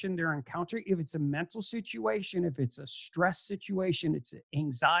situation they're encountering, if it's a mental situation, if it's a stress situation, it's an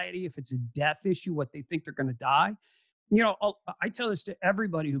anxiety, if it's a death issue, what they think they're going to die. I tell this to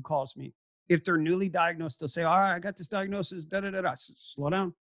everybody who calls me. If they're newly diagnosed, they'll say, all right, I got this diagnosis, da, da, da, da. Slow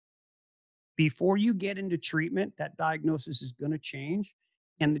down. Before you get into treatment, that diagnosis is going to change,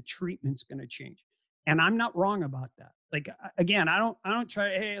 and the treatment's going to change. And I'm not wrong about that. Like, again, I don't try,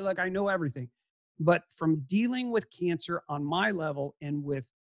 hey, look, I know everything. But from dealing with cancer on my level and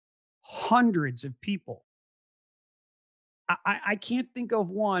with hundreds of people, I can't think of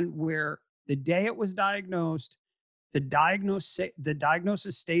one where the day it was diagnosed, the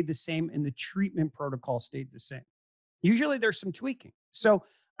diagnosis stayed the same and the treatment protocol stayed the same. Usually there's some tweaking. So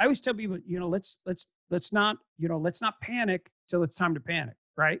I always tell people, let's not panic till it's time to panic,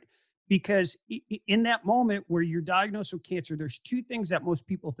 right? Because in that moment where you're diagnosed with cancer, there's two things that most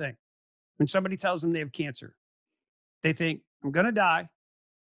people think. When somebody tells them they have cancer, they think, I'm going to die,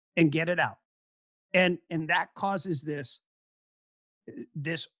 and get it out. And that causes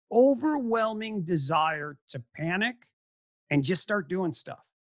this overwhelming desire to panic and just start doing stuff.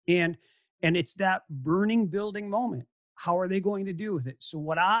 And it's that burning building moment. How are they going to do with it? So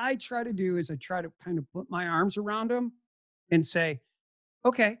what I try to do is I try to kind of put my arms around them and say,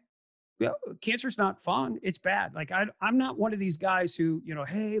 okay, well, cancer's not fun. It's bad. Like, I'm not one of these guys who,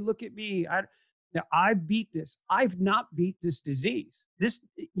 hey, look at me. I beat this. I've not beat this disease.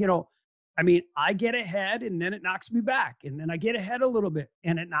 I get ahead and then it knocks me back. And then I get ahead a little bit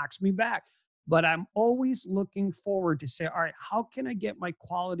and it knocks me back. But I'm always looking forward to say, all right, how can I get my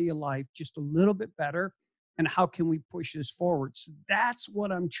quality of life just a little bit better? And how can we push this forward? So that's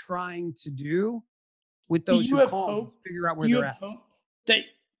what I'm trying to do with Do those you who have call me, hope? figure out Do where you they're have at. hope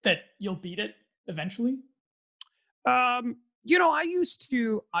that you'll beat it eventually? I used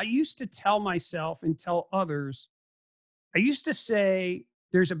to tell myself and tell others, I used to say,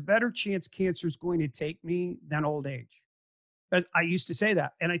 there's a better chance cancer is going to take me than old age. I used to say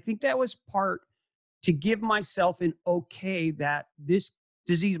that. And I think that was part to give myself an okay that this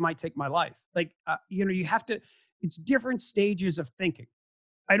disease might take my life. Like, you have to, it's different stages of thinking.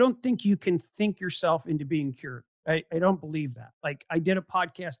 I don't think you can think yourself into being cured. I don't believe that. Like, I did a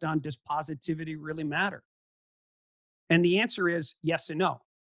podcast on, does positivity really matter? And the answer is yes and no.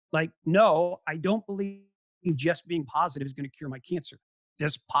 Like, no, I don't believe just being positive is going to cure my cancer.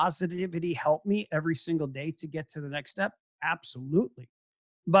 Does positivity help me every single day to get to the next step? Absolutely.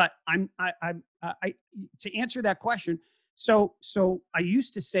 But I to answer that question. So I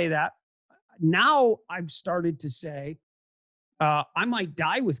used to say that. Now I've started to say I might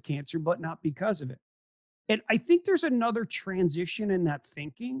die with cancer, but not because of it. And I think there's another transition in that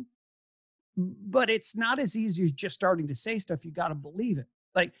thinking, but it's not as easy as just starting to say stuff. You got to believe it.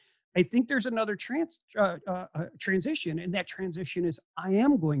 Like, I think there's another transition, and that transition is I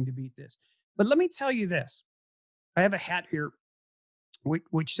am going to beat this. But let me tell you this: I have a hat here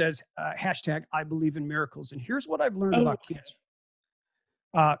which says hashtag I believe in miracles, and here's what I've learned Oh, about cancer.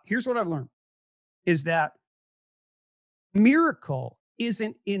 Here's what I've learned is that miracle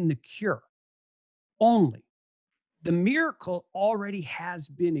isn't in the cure only. The miracle already has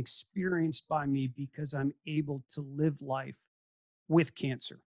been experienced by me because I'm able to live life with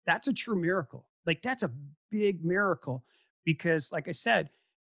cancer. That's a true miracle. Like, that's a big miracle because, like I said,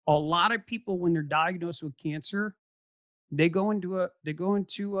 a lot of people, when they're diagnosed with cancer, they go into a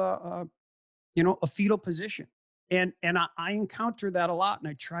a fetal position. And I encounter that a lot. And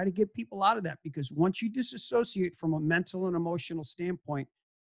I try to get people out of that because once you disassociate from a mental and emotional standpoint,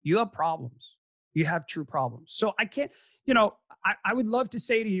 you have problems. You have true problems. So I can't, I would love to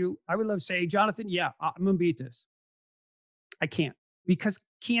say to you, I would love to say, Jonathan, yeah, I'm going to beat this. I can't because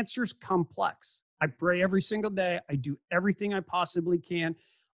cancer's complex. I pray every single day. I do everything I possibly can.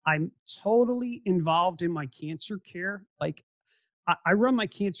 I'm totally involved in my cancer care. Like, I run my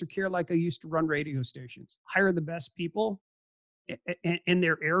cancer care like I used to run radio stations. Hire the best people in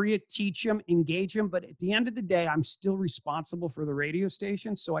their area, teach them, engage them. But at the end of the day, I'm still responsible for the radio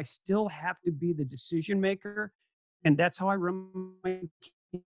station. So I still have to be the decision maker. And that's how I run my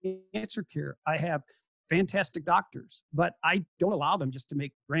cancer care. I have fantastic doctors, but I don't allow them just to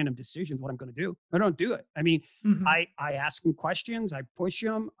make random decisions what I'm going to do. I don't do it. I mean, mhm. I ask them questions, I push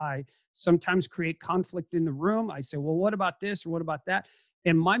them, I sometimes create conflict in the room. I say, well, what about this or what about that?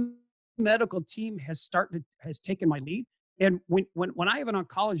 And my medical team has taken my lead. And when I have an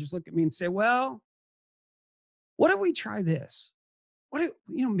oncologist look at me and say, well, what if we try this? What if,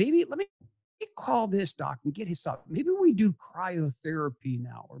 maybe let me call this doc and get his thought. Maybe we do cryotherapy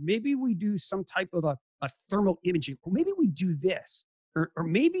now, or maybe we do some type of a thermal imaging, or maybe we do this, or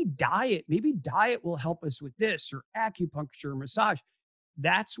maybe diet. Maybe diet will help us with this, or acupuncture, or massage.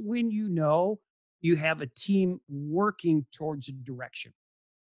 That's when you have a team working towards a direction.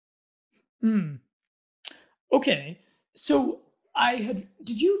 Mm. Okay. So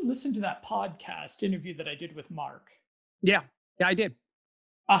did you listen to that podcast interview that I did with Mark? Yeah, yeah, I did.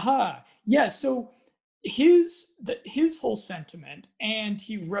 Aha. Yeah. So his whole sentiment, and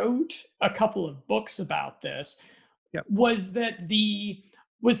he wrote a couple of books about this, Yep. was that the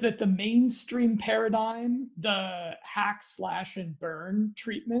mainstream paradigm, the hack, slash, and burn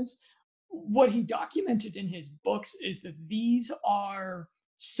treatments, what he documented in his books is that these are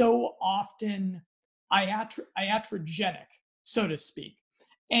so often iatrogenic, so to speak.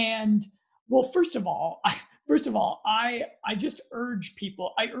 And well, I just urge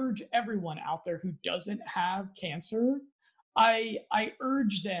people, I urge everyone out there who doesn't have cancer, I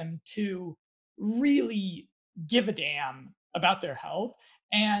urge them to really give a damn about their health.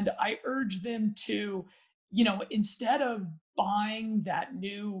 And I urge them to, instead of buying that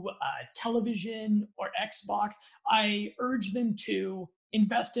new television or Xbox, I urge them to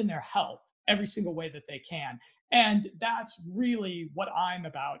invest in their health every single way that they can. And that's really what I'm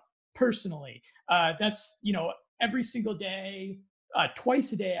about personally. That's, every single day,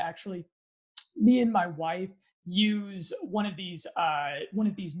 twice a day, actually, me and my wife use one of these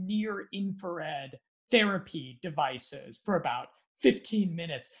near infrared therapy devices for about 15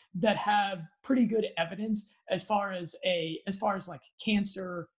 minutes that have pretty good evidence as far as like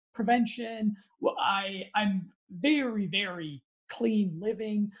cancer prevention. Well, I'm very, very clean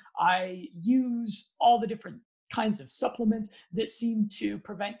living. I use all the different kinds of supplements that seem to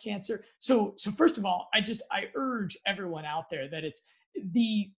prevent cancer. So first of all, I urge everyone out there that it's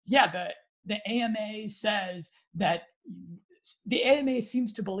the AMA says that the AMA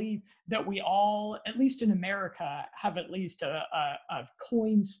seems to believe that we all, at least in America, have at least a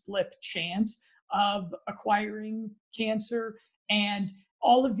coin's flip chance of acquiring cancer. And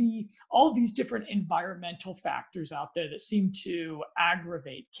all of these different environmental factors out there that seem to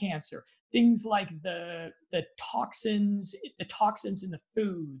aggravate cancer, things like the toxins in the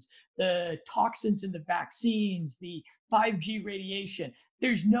foods, the toxins in the vaccines, the 5G radiation,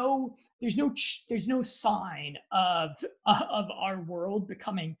 there's no sign of our world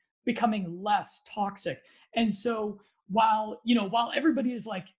becoming less toxic. And so while everybody is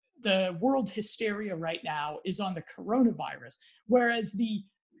like, the world hysteria right now is on the coronavirus, whereas the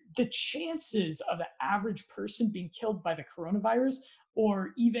chances of the average person being killed by the coronavirus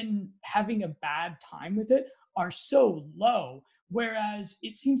or even having a bad time with it are so low. Whereas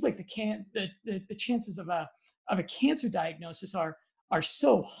it seems like the chances of a cancer diagnosis are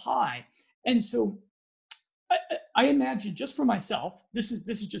so high. And so I imagine, just for myself, this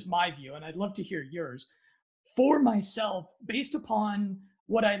is just my view, and I'd love to hear yours. For myself, based upon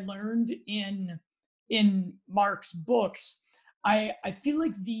what I learned in Mark's books, I feel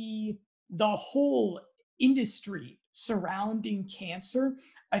like the whole industry surrounding cancer,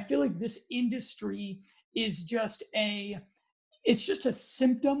 I feel like this industry is just a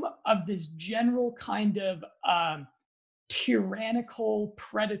symptom of this general kind of tyrannical,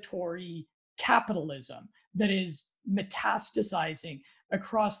 predatory capitalism that is metastasizing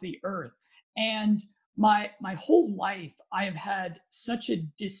across the earth. And my whole life, I have had such a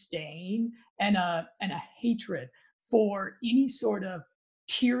disdain and a hatred for any sort of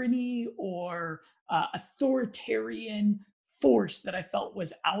tyranny or authoritarian force that I felt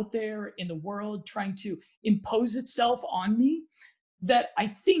was out there in the world trying to impose itself on me. That I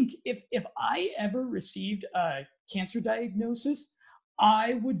think if I ever received a cancer diagnosis,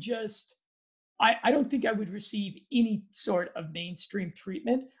 I would just I don't think I would receive any sort of mainstream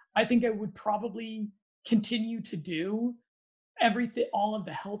treatment. I think I would probably continue to do everything, all of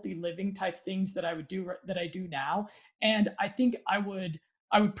the healthy living type things that I do now. And I think I would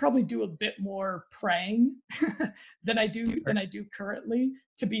probably do a bit more praying than I do currently,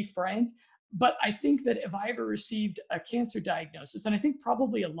 to be frank. But I think that if I ever received a cancer diagnosis, and I think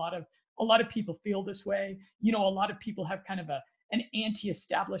probably a lot of people feel this way, a lot of people have kind of an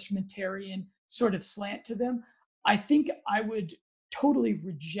anti-establishmentarian sort of slant to them. I think I would totally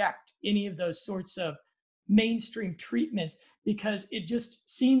reject any of those sorts of mainstream treatments, because it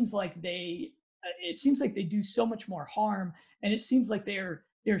seems like they do so much more harm, and it seems like they're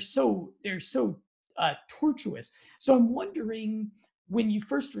so tortuous. So I'm wondering, when you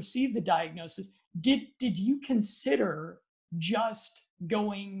first received the diagnosis, did you consider just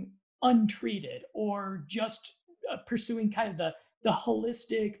going untreated, or just pursuing kind of the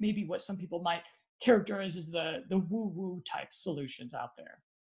holistic, maybe what some people might characterize as the woo woo type solutions out there?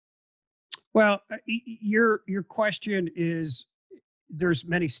 Well, your question is, there's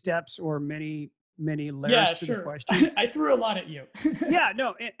many steps or many layers Yeah, to the sure. question. I threw a lot at you. Yeah,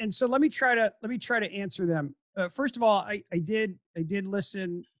 no, and so let me try to answer them. First of all, I did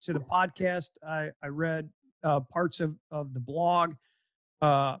listen to the podcast. I read parts of the blog.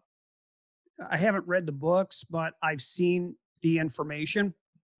 Uh, I haven't read the books, but I've seen the information,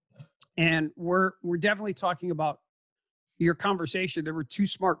 and we're definitely talking about your conversation. There were two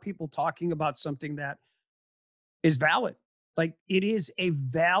smart people talking about something that is valid. Like, it is a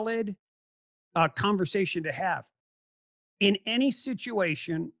valid conversation to have in any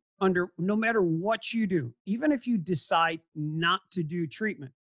situation, under no matter what you do. Even if you decide not to do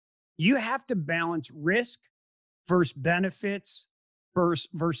treatment, you have to balance risk versus benefits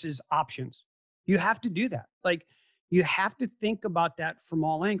versus options. You have to do that. Like, you have to think about that from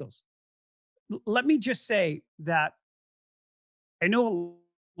all angles. Let me just say that I know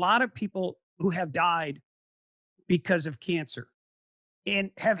a lot of people who have died because of cancer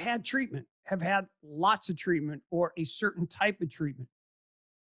and have had treatment, have had lots of treatment or a certain type of treatment.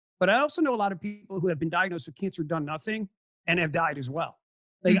 But I also know a lot of people who have been diagnosed with cancer, done nothing, and have died as well.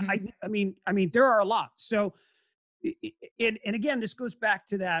 Like, Mhm. I mean, there are a lot. So, and again, this goes back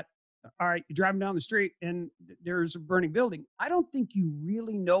to that. All right, you're driving down the street and there's a burning building. I don't think you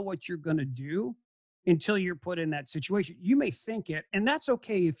really know what you're going to do until you're put in that situation. You may think it, and that's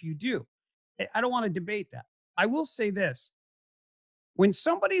okay if you do. I don't want to debate that. I will say this: when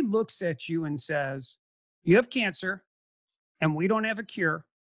somebody looks at you and says, "You have cancer and we don't have a cure,"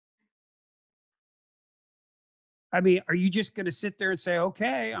 I mean, are you just going to sit there and say,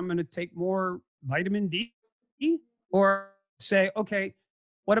 "Okay, I'm going to take more vitamin D," or say, "Okay,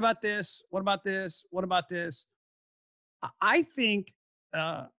 what about this? What about this? What about this?" I think,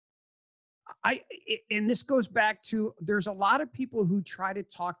 uh, and this goes back to, there's a lot of people who try to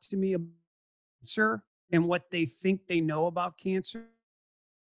talk to me about cancer and what they think they know about cancer,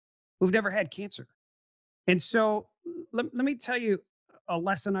 who've never had cancer. And so let me tell you a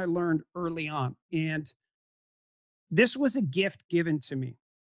lesson I learned early on. And this was a gift given to me.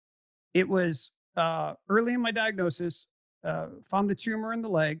 It was early in my diagnosis, found the tumor in the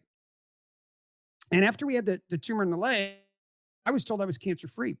leg. And after we had the tumor in the leg, I was told I was cancer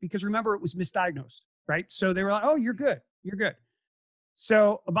free because remember, it was misdiagnosed, right? So they were like, oh, you're good. You're good.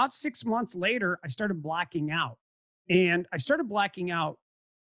 So about 6 months later, I started blacking out, and I started blacking out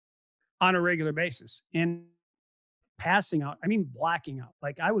on a regular basis and passing out. I mean, blacking out.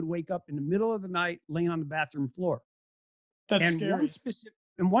 Like I would wake up in the middle of the night laying on the bathroom floor. That's And scary.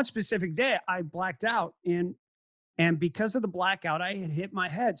 one specific day I blacked out, and because of the blackout, I had hit my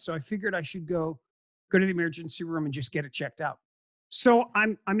head. So I figured I should go to the emergency room and just get it checked out. So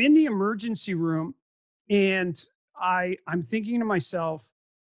I'm in the emergency room, and I'm thinking to myself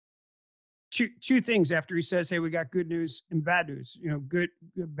two things after he says, "Hey, we got good news and bad news." You know,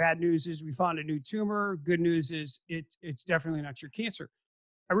 bad news is we found a new tumor. Good news is it's definitely not your cancer.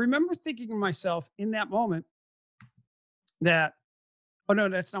 I remember thinking to myself in that moment that, oh no,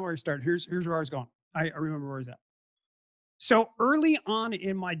 that's not where I started. Here's where I was going. I remember where I was at. So early on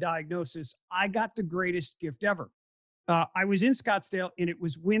in my diagnosis, I got the greatest gift ever. I was in Scottsdale, and it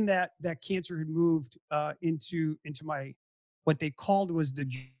was when that cancer had moved into my, what they called was the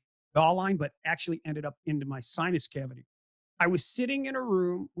jawline, but actually ended up into my sinus cavity. I was sitting in a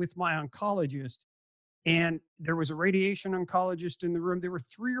room with my oncologist, and there was a radiation oncologist in the room. There were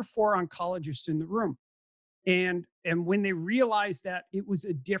 3 or 4 oncologists in the room, and when they realized that it was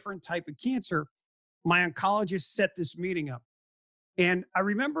a different type of cancer, my oncologist set this meeting up. And I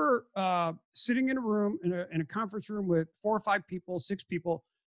remember sitting in a room, in a conference room with 4 or 5 people, 6 people.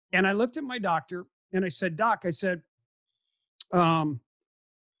 And I looked at my doctor and I said, Doc, um,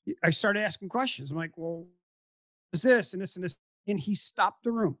 I started asking questions. I'm like, well, what's this and this and this? And he stopped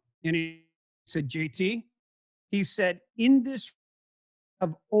the room and he said, JT, he said, in this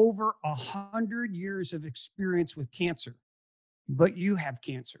of over 100 years of experience with cancer, but you have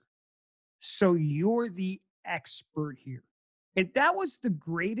cancer. So you're the expert here. And that was the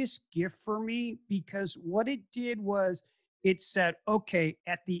greatest gift for me, because what it did was it said, okay,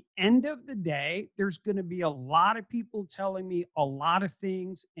 at the end of the day, there's going to be a lot of people telling me a lot of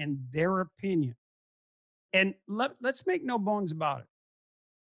things and their opinion. And let's make no bones about it.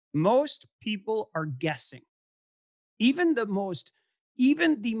 Most people are guessing. Even the most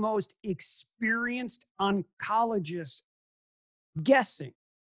experienced oncologists guessing.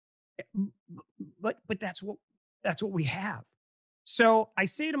 But that's what we have. So I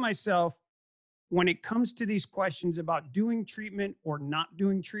say to myself, when it comes to these questions about doing treatment or not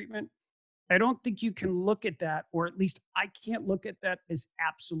doing treatment, I don't think you can look at that, or at least I can't look at that as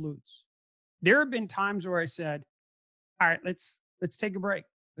absolutes. There have been times where I said, all right, let's take a break.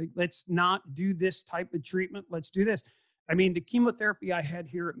 Like, let's not do this type of treatment. Let's do this. I mean, the chemotherapy I had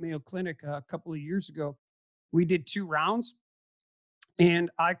here at Mayo Clinic a couple of years ago, we did 2 rounds. And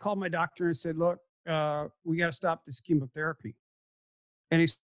I called my doctor and said, look, we got to stop this chemotherapy. And I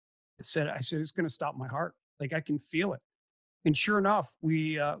said, it's going to stop my heart. Like, I can feel it. And sure enough,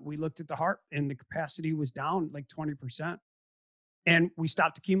 we looked at the heart, and the capacity was down like 20%. And we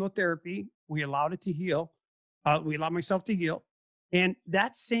stopped the chemotherapy. We allowed it to heal. We allowed myself to heal. And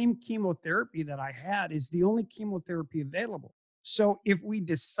that same chemotherapy that I had is the only chemotherapy available. So if we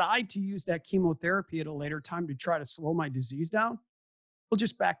decide to use that chemotherapy at a later time to try to slow my disease down, we'll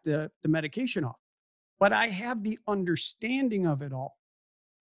just back the medication off. But I have the understanding of it all.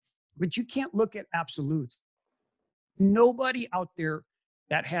 But you can't look at absolutes. Nobody out there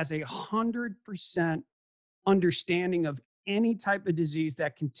that has 100% understanding of any type of disease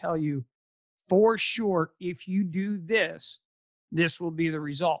that can tell you for sure, if you do this, this will be the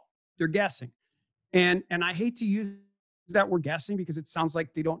result. They're guessing. And I hate to use that word guessing because it sounds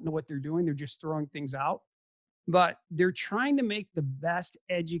like they don't know what they're doing. They're just throwing things out. But they're trying to make the best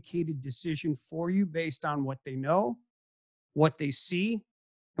educated decision for you based on what they know, what they see,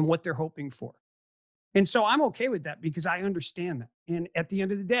 and what they're hoping for. And so I'm okay with that because I understand that. And at the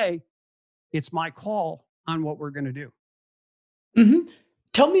end of the day, it's my call on what we're going to do. Mhm.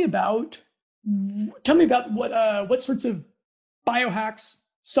 Tell me about what sorts of biohacks,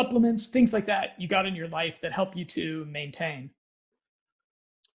 supplements, things like that you got in your life that help you to maintain.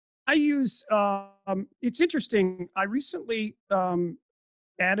 I use, it's interesting. I recently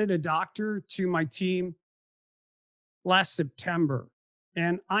added a doctor to my team last September.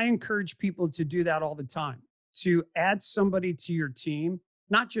 And I encourage people to do that all the time, to add somebody to your team,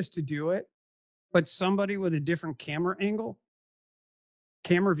 not just to do it, but somebody with a different camera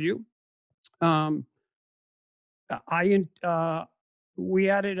view. Um, we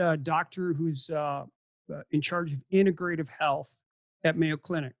added a doctor who's in charge of integrative health at Mayo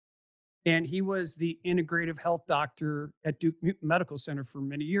Clinic. And he was the integrative health doctor at Duke Medical Center for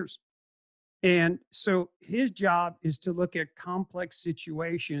many years. And so his job is to look at complex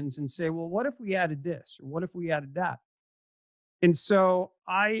situations and say, well, what if we added this? Or what if we added that? And so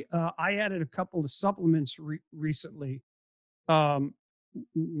I added a couple of supplements recently. Um,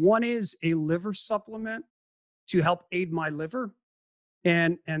 One is a liver supplement to help aid my liver,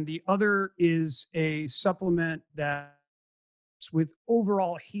 and the other is a supplement that's with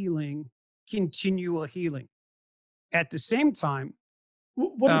overall healing, continual healing. At the same time,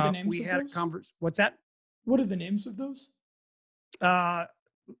 What are the names we of had a those? converse. What's that? What are the names of those? Uh,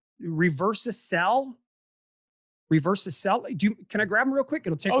 Reverse a cell. Reverse a cell. Can I grab them real quick?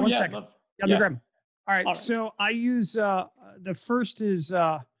 It'll take Oh one yeah, second. love. Let me Yeah. grab them. All right. All right. So I use the first is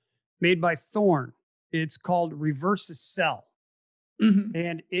made by Thorn. It's called Reverse a Cell, Hmm.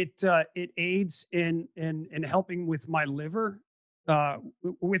 and it aids in helping with my liver,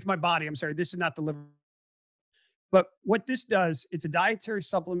 with my body. I'm sorry, this is not the liver. But what this does, it's a dietary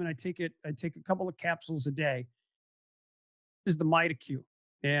supplement. I take it. I take a couple of capsules a day. This is the MitoQ,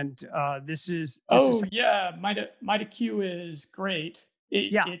 and this is Oh yeah, MitaQ is great.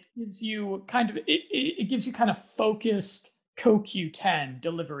 yeah, It gives you kind of it gives you kind of focused CoQ10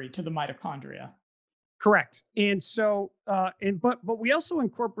 delivery to the mitochondria. correct. And so and but we also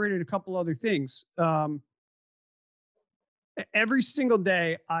incorporated a couple other things. Every single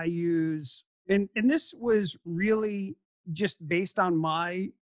day I use, and this was really just based on my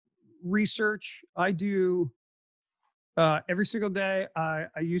research. I do every single day. I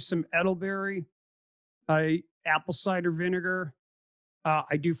use some elderberry, I apple cider vinegar.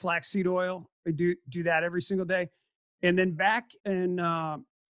 I do flaxseed oil. I do that every single day. And then back in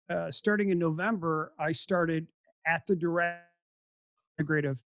starting in November, I started at the direct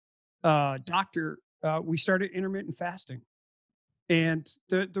integrative doctor. We started intermittent fasting, and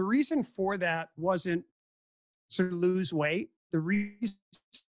the reason for that wasn't to lose weight. The reason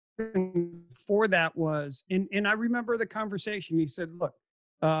for that was, and I remember the conversation. He said, "Look,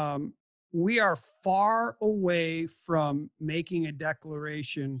 um, we are far away from making a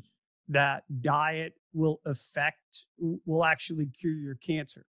declaration that diet will actually cure your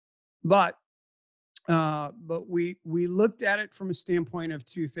cancer, but we looked at it from a standpoint of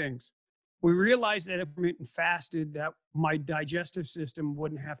two things. We realized that if I intermittent fasted, that my digestive system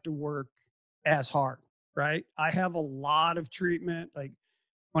wouldn't have to work as hard, right? I have a lot of treatment. Like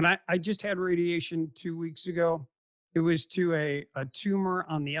when I just had radiation 2 weeks ago, it was to a tumor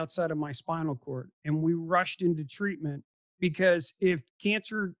on the outside of my spinal cord. And we rushed into treatment because if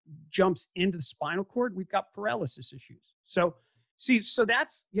cancer jumps into the spinal cord, we've got paralysis issues. So see, so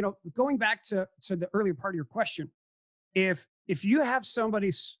that's, going back to the earlier part of your question. If you have somebody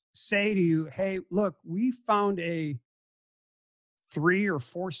say to you, hey, look, we found a 3 or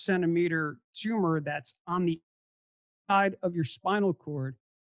 4 centimeter tumor that's on the side of your spinal cord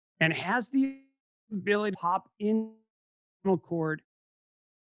and has the ability to hop in the spinal cord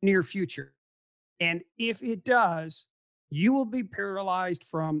near future. And if it does, you will be paralyzed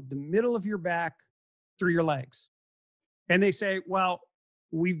from the middle of your back through your legs. And they say, well,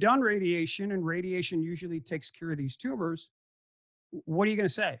 we've done radiation and radiation usually takes care of these tumors. What are you going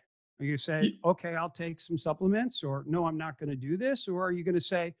to say? Are you going to say, Y- okay, I'll take some supplements, or no, I'm not going to do this? Or are you going to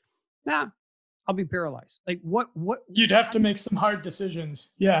say, nah, I'll be paralyzed? Like You'd have how to do you, make some hard decisions.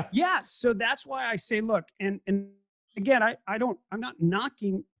 Yeah. yeah. So that's why I say, look, and again, I'm not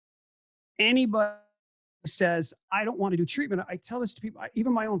knocking anybody who says, I don't want to do treatment. I tell this to people,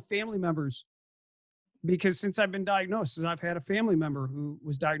 even my own family members, because since I've been diagnosed, I've had a family member who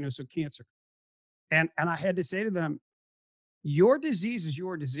was diagnosed with cancer. And I had to say to them, your disease is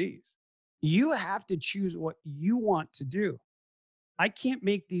your disease. You have to choose what you want to do. I can't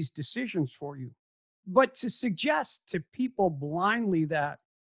make these decisions for you. But to suggest to people blindly that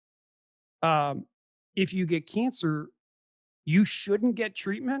um, if you get cancer, you shouldn't get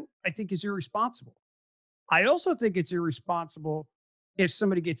treatment, I think is irresponsible. I also think it's irresponsible if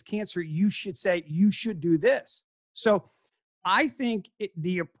somebody gets cancer, you should say, you should do this. So I think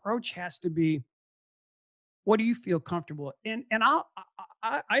the approach has to be, what do you feel comfortable? And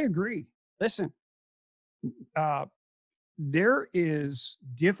I agree. Listen, uh, there is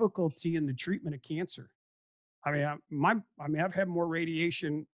difficulty in the treatment of cancer. I've had more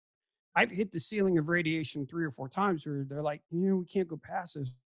radiation. I've hit the ceiling of radiation 3 or 4 times where they're like, we can't go past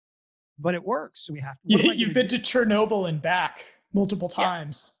this, but it works. So we have. What am I going You've to been do? to Chernobyl and back multiple Yeah,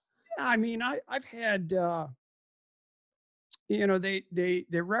 times. I've had. They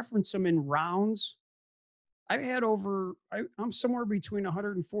reference them in rounds. I've had I'm somewhere between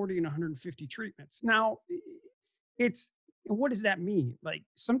 140 and 150 treatments. Now, it's what does that mean? Like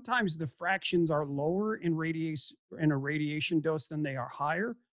sometimes the fractions are lower in a radiation dose than they are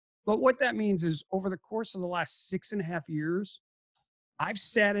higher. But what that means is over the course of the last 6.5 years, I've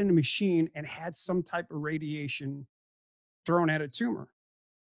sat in a machine and had some type of radiation thrown at a tumor.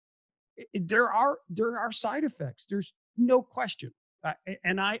 There are side effects. There's no question.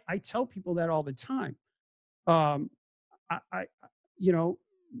 And I tell people that all the time. Um, I you know,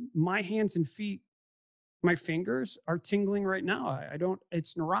 my hands and feet, my fingers are tingling right now. I don't,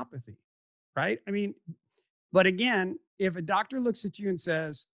 it's neuropathy, right? I mean, but again, if a doctor looks at you and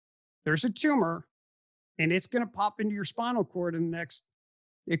says, there's a tumor and it's going to pop into your spinal cord in the next,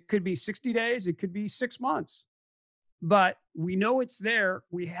 it could be 60 days, it could be 6 months, but we know it's there.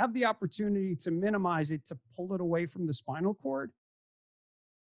 We have the opportunity to minimize it, to pull it away from the spinal cord.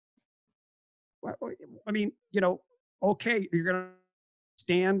 I mean, okay, you're going to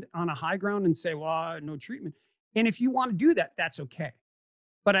stand on a high ground and say, well, no treatment. And if you want to do that, that's okay.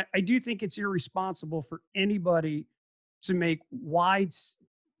 But I do think it's irresponsible for anybody to make wide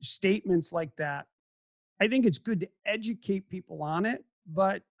statements like that. I think it's good to educate people on it,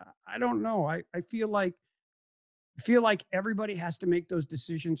 but I don't know. I feel like everybody has to make those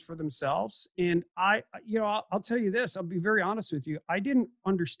decisions for themselves. And I'll tell you this, I'll be very honest with you. I didn't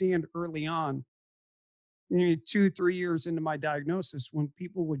understand early on, 2-3 years into my diagnosis, when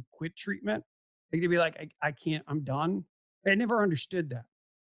people would quit treatment, they'd be like, I can't, I'm done. I never understood that,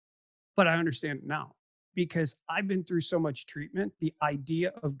 but I understand it now because I've been through so much treatment. The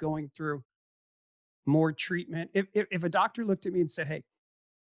idea of going through more treatment, if a doctor looked at me and said, hey,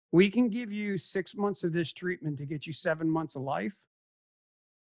 we can give you 6 months of this treatment to get you 7 months of life,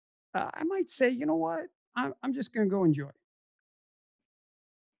 I might say, you know what, I'm just going to go enjoy.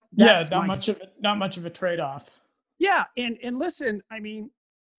 Yeah, That's my not much of a trade-off. Yeah, and listen, I mean,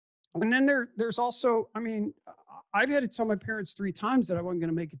 and then there's also, I mean, I've had to tell my parents 3 times that I wasn't going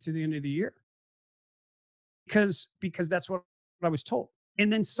to make it to the end of the year because that's what I was told.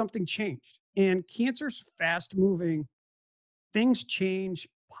 And then something changed. And cancer's fast moving. Things change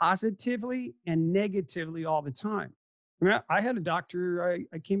positively and negatively all the time. I mean, I had a doctor,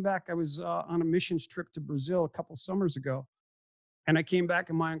 I came back, I was on a missions trip to Brazil a couple summers ago. And I came back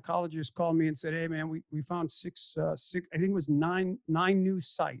and my oncologist called me and said, hey, man, we found six, I think it was nine new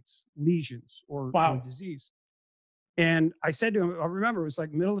sites, lesions or Wow. disease. And I said to him, I remember it was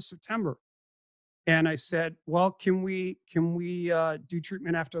like middle of September. And I said, well, can we do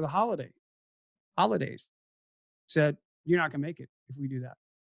treatment after the holidays? He said, you're not going to make it if we do that.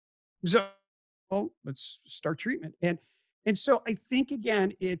 So let's start treatment. And so I think,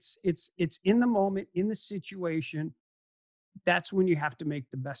 again, it's in the moment, in the situation. That's when you have to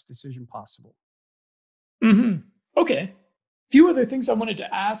make the best decision possible. Okay. Few other things I wanted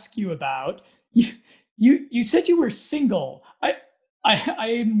to ask you about. You said you were single.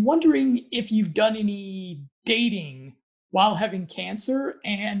 I'm wondering if you've done any dating while having cancer,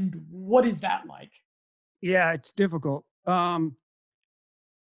 and what is that like? Yeah, it's difficult.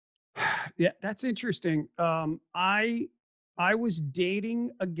 Yeah, that's interesting. I was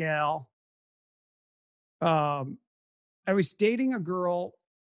dating a gal. Um, I was dating a girl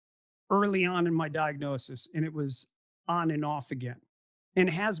early on in my diagnosis, and it was on and off again, and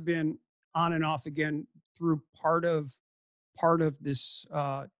has been on and off again through part of this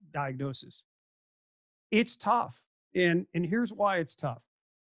diagnosis. It's tough, and here's why it's tough: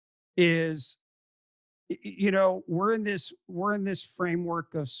 is we're in this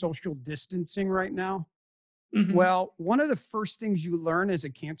framework of social distancing right now. Mhm. Well, one of the first things you learn as a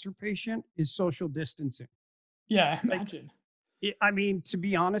cancer patient is social distancing. Yeah, I Like, imagine. I mean, to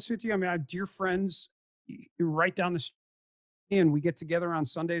be honest with you, I mean, I have dear friends right down the street, and we get together on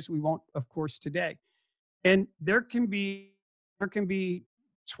Sundays. We won't, of course, today. And there can be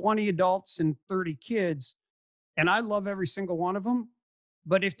 20 adults and 30 kids, and I love every single one of them.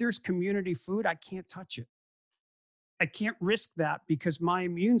 But if there's community food, I can't touch it. I can't risk that because my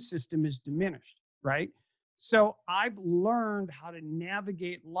immune system is diminished, right? So I've learned how to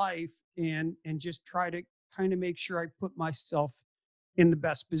navigate life and just try to kind of make sure I put myself in the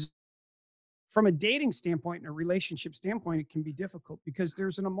best position. From a dating standpoint and a relationship standpoint, it can be difficult because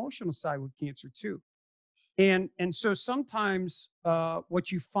there's an emotional side with cancer too. And so sometimes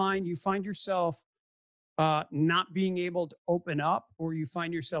what you find yourself not being able to open up, or you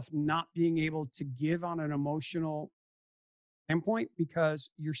find yourself not being able to give on an emotional standpoint because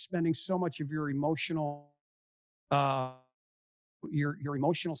you're spending so much of your uh,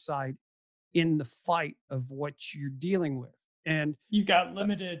 emotional side in the fight of what you're dealing with. And You've got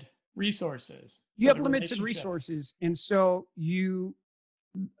limited resources you for have the limited relationship. resources. And so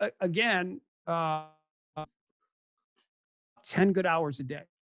again, 10 good hours a day.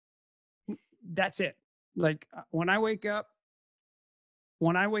 That's it. Like when I wake up,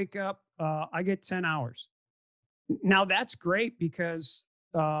 I get 10 hours. Now that's great because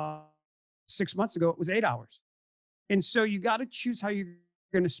 6 months ago, it was 8 hours. And so you got to choose how you're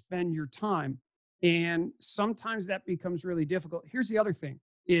going to spend your time. And sometimes that becomes really difficult. Here's the other thing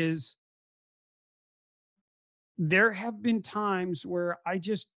is there have been times where I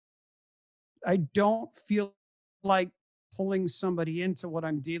don't feel like pulling somebody into what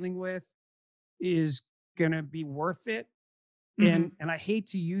I'm dealing with is going to be worth it. Hmm. And I hate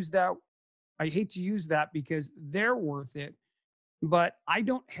to use that. I hate to use that because they're worth it, but I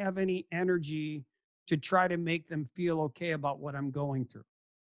don't have any energy to try to make them feel okay about what I'm going through.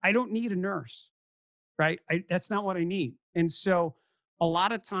 I don't need a nurse, right? That's not what I need. And so a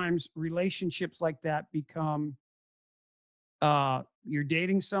lot of times relationships like that become you're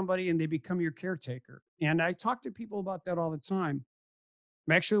dating somebody and they become your caretaker. And I talk to people about that all the time.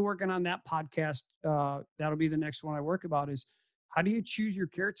 I'm actually working on that podcast. That'll be the next one I work about is how do you choose your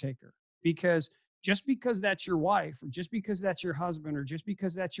caretaker? Because just because that's your wife or just because that's your husband or just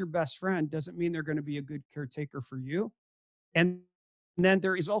because that's your best friend doesn't mean they're going to be a good caretaker for you. And then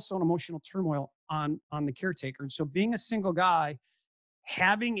there is also an emotional turmoil on the caretaker. And so being a single guy,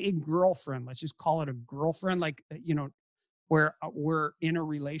 having a girlfriend, let's just call it a girlfriend, like where we're in a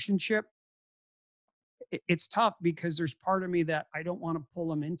relationship, it's tough because there's part of me that I don't want to pull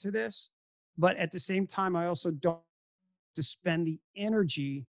them into this, but at the same time, I also don't to spend the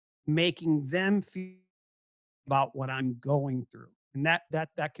energy making them feel about what I'm going through, and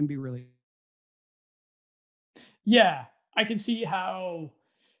that can be really. Yeah, I can see how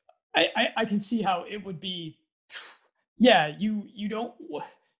I can see how it would be. Yeah, you don't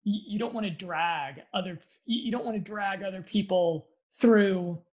want to drag you don't want to drag other people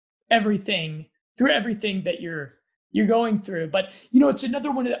everything through everything that you're going through. But it's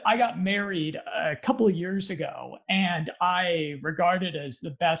another one that I got married a couple of years ago, and I regard it as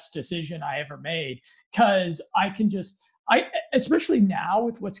the best decision I ever made because I can just I especially now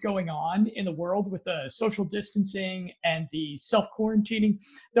with what's going on in the world with the social distancing and the self quarantining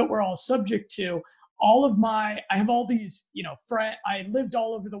that we're all subject to. I have all these friends. I lived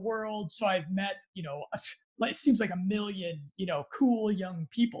all over the world, so I've met like it seems like a million cool young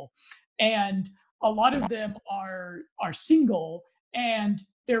people, and a lot of them are single, and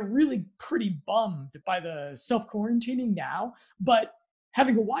they're really pretty bummed by the self quarantining now. But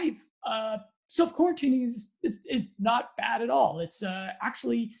having a wife, self quarantining is not bad at all. It's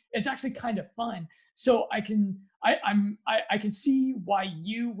actually kind of fun. So I can see why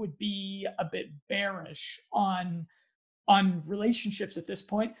you would be a bit bearish on relationships at this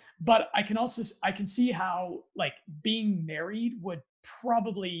point, but I can see how like being married would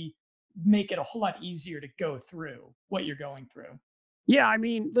probably make it a whole lot easier to go through what you're going through. Yeah, I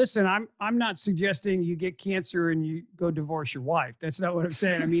mean, listen, I'm not suggesting you get cancer and you go divorce your wife. That's not what I'm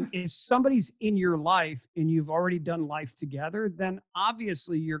saying. I mean, if somebody's in your life and you've already done life together, then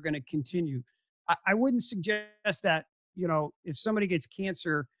obviously you're going to continue. I wouldn't suggest that, if somebody gets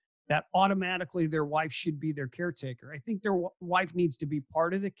cancer, that automatically their wife should be their caretaker. I think their wife needs to be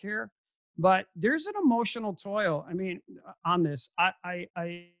part of the care, but there's an emotional toil. I mean, on this, I'm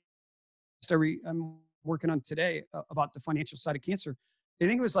working on today about the financial side of cancer. I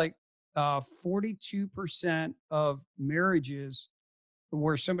think it was like 42% of marriages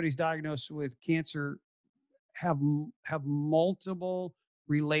where somebody's diagnosed with cancer have multiple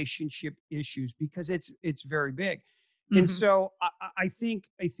relationship issues because it's very big. And Hmm. so I think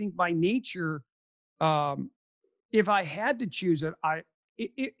by nature, um, if I had to choose it,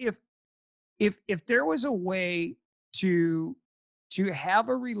 if if there was a way to have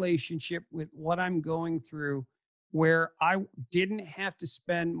a relationship with what I'm going through where I didn't have to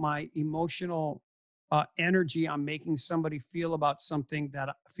spend my emotional energy on making somebody feel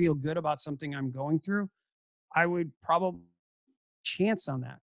good about something I'm going through, I would probably chance on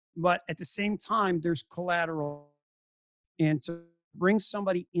that. But at the same time, there's collateral, and to bring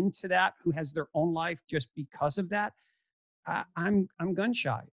somebody into that who has their own life just because of that, I'm gun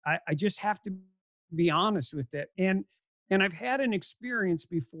shy. I just have to be honest with it. And I've had an experience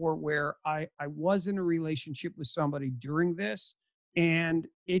before where I was in a relationship with somebody during this, and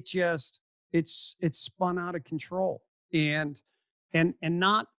it's spun out of control. And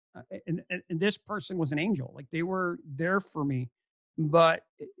not and this person was an angel. Like they were there for me. But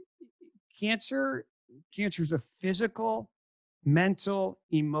cancer cancer is a physical, mental,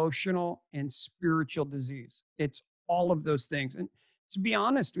 emotional, and spiritual disease. It's all of those things. And to be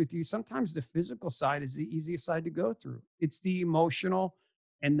honest with you, sometimes the physical side is the easiest side to go through. It's the emotional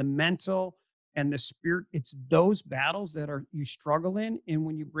and the mental and the spirit. It's those battles that are you struggle in. And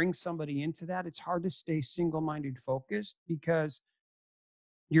when you bring somebody into that, it's hard to stay single-minded focused because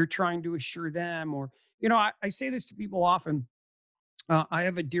you're trying to assure them or, I say this to people often. I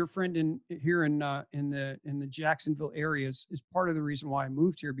have a dear friend here in the Jacksonville areas. Is part of the reason why I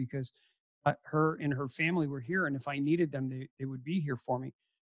moved here, because her and her family were here, and if I needed them, they would be here for me.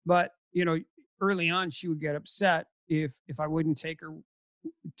 But early on, she would get upset if I wouldn't take her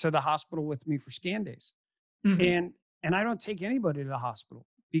to the hospital with me for scan days. Mhm. And I don't take anybody to the hospital,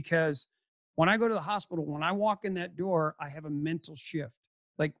 because when I go to the hospital, when I walk in that door, I have a mental shift.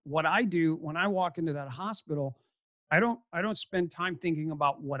 Like, what I do when I walk into that hospital, I don't spend time thinking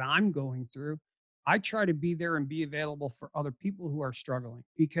about what I'm going through. I try to be there and be available for other people who are struggling,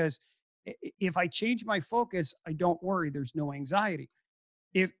 because if I change my focus, I don't worry, there's no anxiety.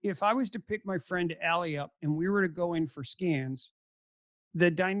 If I was to pick my friend Allie up and we were to go in for scans,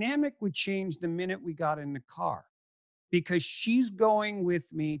 the dynamic would change the minute we got in the car, because she's going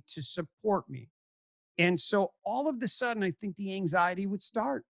with me to support me. And so all of the sudden, I think the anxiety would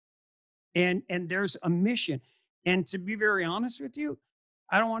start. And there's a mission. And to be very honest with you,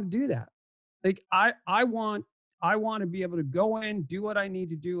 I don't want to do that. Like, I want to be able to go in, do what I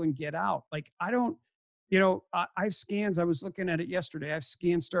need to do, and get out. Like, I don't, I have scans. I was looking at it yesterday. I have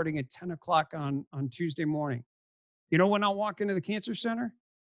scans starting at 10 o'clock on Tuesday morning. You know when I'll walk into the cancer center?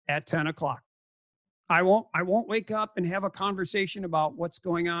 At 10 o'clock. I won't wake up and have a conversation about what's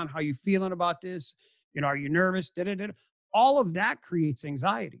going on, how you feeling about this, are you nervous? Da, da, da, da. All of that creates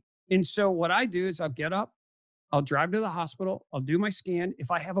anxiety. And so what I do is I'll get up, I'll drive to the hospital, I'll do my scan.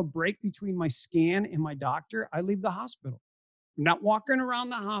 If I have a break between my scan and my doctor, I leave the hospital. I'm not walking around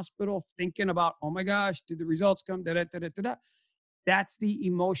the hospital thinking about, oh my gosh, did the results come? Da, da, da, da, da, da. That's the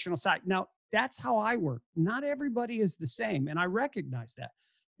emotional side. Now, that's how I work. Not everybody is the same, and I recognize that.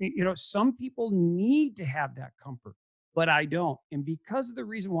 Some people need to have that comfort, but I don't. And because of the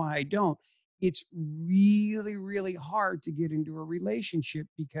reason why I don't, it's really, really hard to get into a relationship,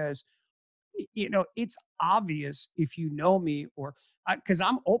 because it's obvious if you know me, or because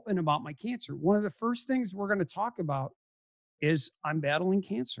I'm open about my cancer. One of the first things we're going to talk about is I'm battling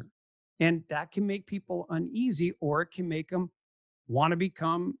cancer. And that can make people uneasy, or it can make them want to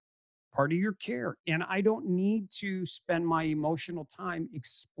become part of your care. And I don't need to spend my emotional time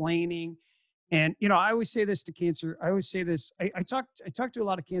explaining. And I always say this to cancer. I always say this. I talk to a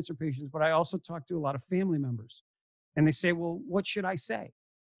lot of cancer patients, but I also talk to a lot of family members. And they say, well, what should I say?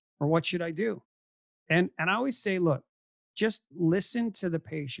 Or what should I do? And I always say, look, just listen to the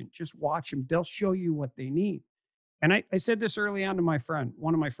patient. Just watch them. They'll show you what they need. And I said this early on to my friend,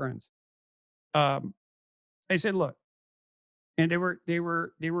 one of my friends. Um, I said, look, and they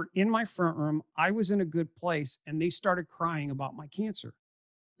were in my front room. I was in a good place, and they started crying about my cancer.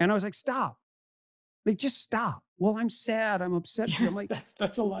 And I was like, stop. Like, just stop. Well, I'm sad. I'm upset for you. Yeah, I'm like,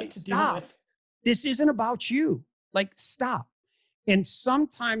 that's a lot "Hey, to deal stop. with. This isn't about you. Like, stop." And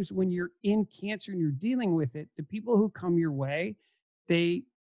sometimes when you're in cancer and you're dealing with it, the people who come your way, they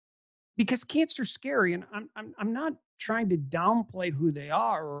because cancer's scary, and I'm not trying to downplay who they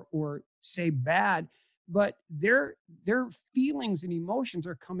are, or say bad, but their feelings and emotions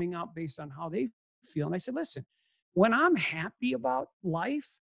are coming out based on how they feel. And I said, listen, when I'm happy about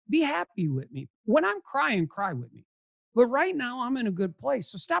life, be happy with me. When I'm crying, cry with me. But right now I'm in a good place,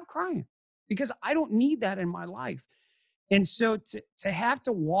 so stop crying, because I don't need that in my life. And so to have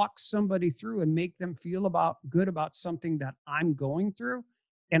to walk somebody through and make them feel good about something that I'm going through,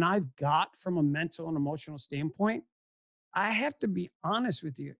 and I've got from a mental and emotional standpoint, I have to be honest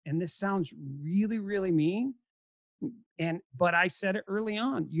with you. And this sounds really, really mean. But I said it early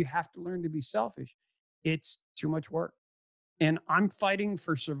on, you have to learn to be selfish. It's too much work. And I'm fighting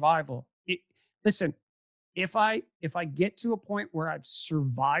for survival. Listen, if I get to a point where I've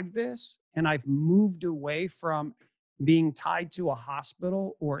survived this and I've moved away from being tied to a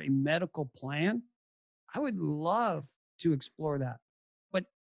hospital or a medical plan, I would love to explore that. But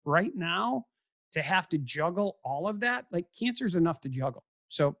right now, to have to juggle all of that, like, cancer is enough to juggle.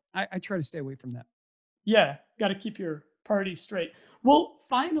 So I try to stay away from that. Yeah, got to keep your priorities straight. Well,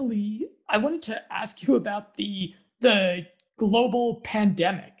 finally, I wanted to ask you about the global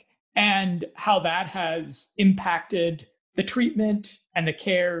pandemic and how that has impacted the treatment and the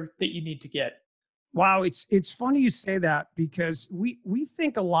care that you need to get. Wow, it's funny you say that, because we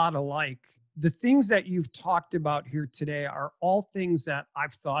think a lot alike. The things that you've talked about here today are all things that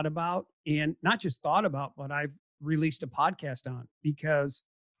I've thought about, and not just thought about, but I've released a podcast on. Because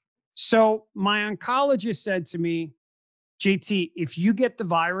so my oncologist said to me, JT, if you get the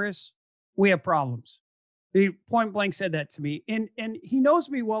virus, we have problems. He point blank said that to me, and he knows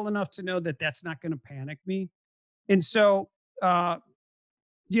me well enough to know that that's not going to panic me. And so uh,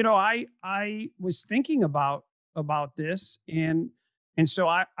 I was thinking about this, and And so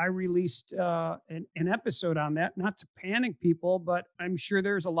I released an episode on that, not to panic people, but I'm sure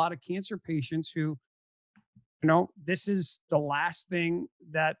there's a lot of cancer patients who, this is the last thing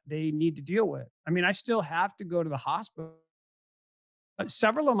that they need to deal with. I mean, I still have to go to the hospital.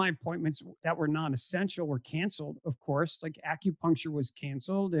 Several of my appointments that were non-essential were canceled, of course, like acupuncture was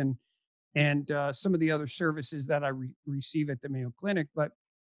canceled, and some of the other services that I receive at the Mayo Clinic. But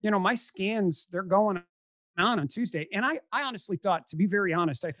my scans, they're going on Tuesday, and I honestly thought, to be very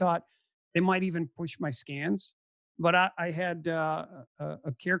honest, I thought they might even push my scans. But I had a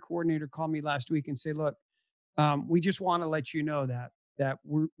care coordinator call me last week and say, "Look, we just want to let you know that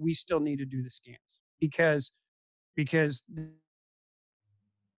we still need to do the scans because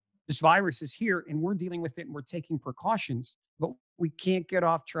this virus is here and we're dealing with it and we're taking precautions, but we can't get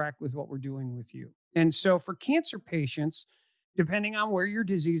off track with what we're doing with you." And so for cancer patients, depending on where your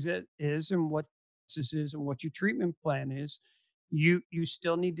disease is and what this is and what your treatment plan is, you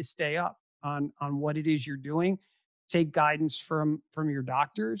still need to stay up on what it is you're doing. Take guidance from your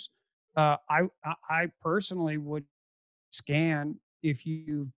doctors. I personally would scan if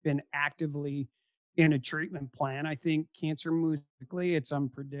you've been actively in a treatment plan. I think cancer moves quickly, it's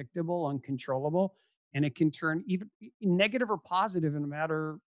unpredictable, uncontrollable, and it can turn even negative or positive in a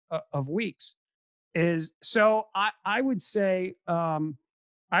matter of weeks. Is so I would say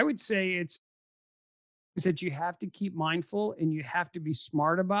it's that you have to keep mindful and you have to be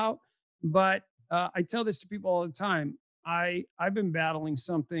smart about. But I tell this to people all the time. I've been battling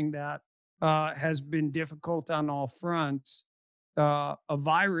something that has been difficult on all fronts. A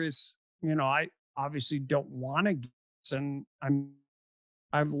virus, I obviously don't want to get, and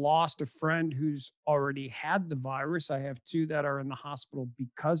I've lost a friend who's already had the virus. I have two that are in the hospital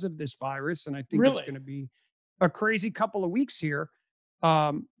because of this virus, and I think it's Really? going to be a crazy couple of weeks here.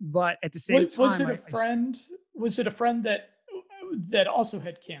 But at the same Was time, it a friend? Was it a friend that also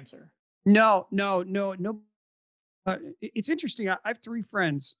had cancer? no, no, no, no. It's interesting. I have three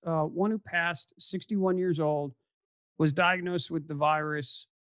friends. One who passed, 61 years old, was diagnosed with the virus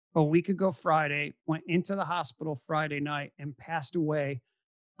a week ago Friday, went into the hospital Friday night, and passed away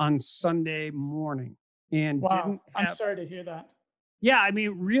on Sunday morning, and Wow, didn't I'm have. sorry to hear that. Yeah, I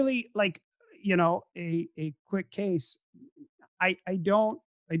mean, really, like, a quick case. I don't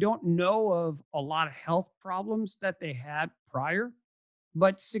know of a lot of health problems that they had prior,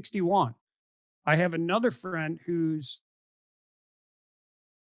 but 61. I have another friend who's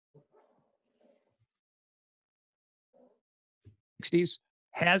 60s,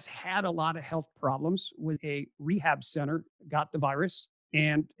 has had a lot of health problems with a rehab center, got the virus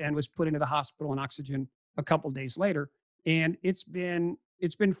and was put into the hospital on oxygen a couple days later. And it's been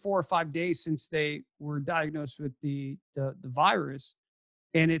 4 or 5 days since they were diagnosed with the virus,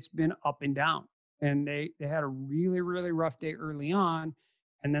 and it's been up and down. And they had a really, really rough day early on,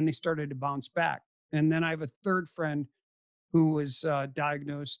 and then they started to bounce back. And then I have a third friend who was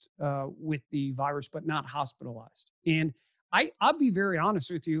diagnosed with the virus but not hospitalized. And I'll be very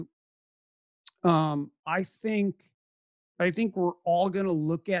honest with you. I think we're all going to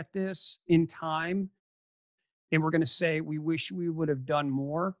look at this in time, and we're going to say we wish we would have done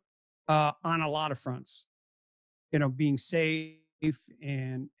more on a lot of fronts. Being safe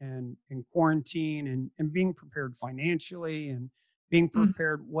and quarantine and being prepared financially and being Mhm.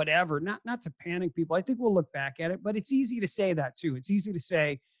 prepared, whatever, not to panic people. I think we'll look back at it, but it's easy to say that too. It's easy to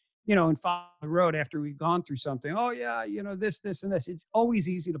say, and follow the road after we've gone through something. Oh yeah, this and this. It's always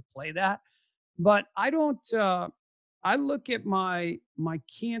easy to play that. But I don't I look at my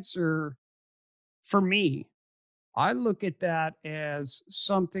cancer. For me, I look at that as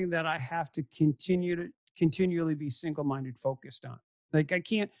something that I have to continually be single-minded focused on. Like, I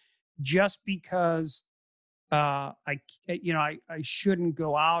can't, just because I shouldn't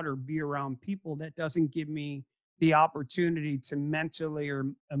go out or be around people, that doesn't give me the opportunity to mentally or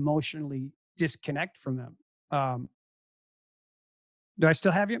emotionally disconnect from them. Um, do I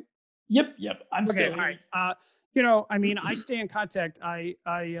still have you? Yep, yep. I'm Okay, still all right. here. I mean, I stay in contact. I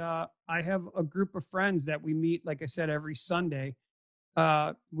have a group of friends that we meet, like I said, every Sunday.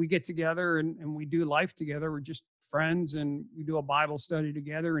 We get together and we do life together. We're just friends, and we do a Bible study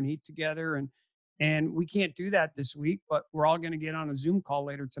together and eat together. And we can't do that this week, but we're all going to get on a Zoom call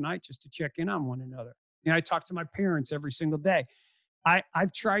later tonight just to check in on one another. I talk to my parents every single day.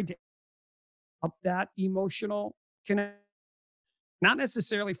 I've tried to up that emotional connection, not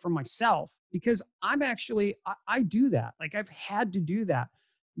necessarily for myself, because I do that. Like, I've had to do that,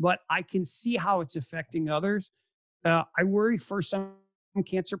 but I can see how it's affecting others. I worry for some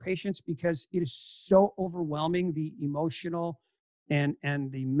cancer patients because it is so overwhelming, the emotional and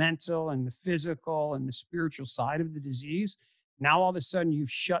the mental and the physical and the spiritual side of the disease, Now, all of a sudden,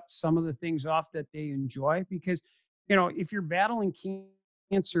 you've shut some of the things off that they enjoy because, you know, if you're battling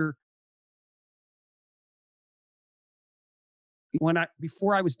cancer,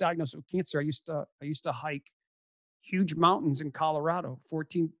 before I was diagnosed with cancer, I used to hike huge mountains in Colorado,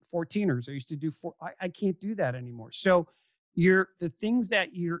 14ers. I used to do I can't do that anymore. So the things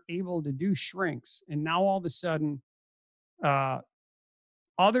that you're able to do shrinks. And now all of a sudden, uh,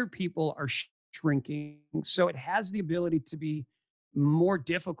 other people are shrinking. So it has the ability to be more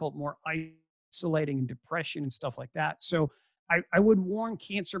difficult, more isolating, and depression and stuff like that. So I would warn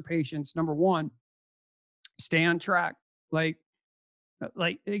cancer patients, number one, stay on track. Like,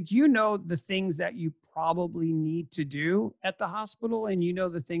 you know, the things that you probably need to do at the hospital, and you know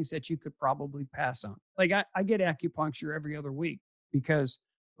the things that you could probably pass on. Like, I get acupuncture every other week because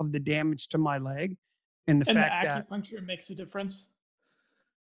of the damage to my leg and the And the fact that acupuncture makes a difference.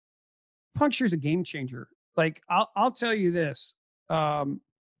 puncture is a game changer. Like, I'll tell you this. Um,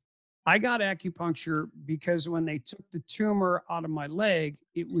 I got acupuncture because when they took the tumor out of my leg,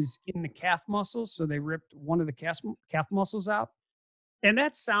 it was in the calf muscle. So they ripped one of the calf muscles out. And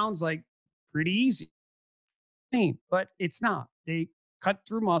that sounds like pretty easy, but it's not. They cut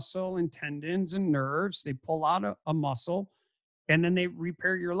through muscle and tendons and nerves. They pull out a muscle and then they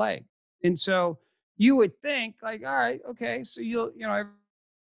repair your leg. And so you would think like, all right, okay, so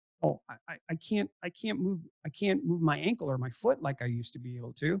I can't move my ankle or my foot like I used to be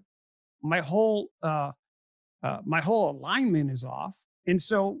able to. My whole my whole alignment is off. And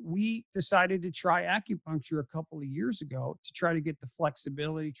so we decided to try acupuncture a couple of years ago to try to get the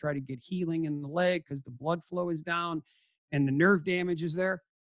flexibility, try to get healing in the leg because the blood flow is down and the nerve damage is there.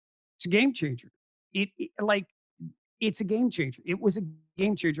 It's a game changer. Like, it's a game changer. It was a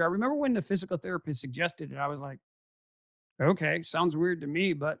game changer. I remember when the physical therapist suggested it, I was like, okay, sounds weird to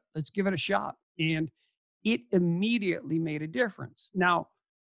me, but let's give it a shot. And it immediately made a difference. Now,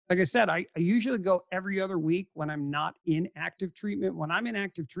 like I said, I usually go every other week when I'm not in active treatment. When I'm in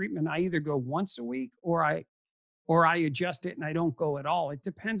active treatment, I either go once a week or I adjust it and I don't go at all. It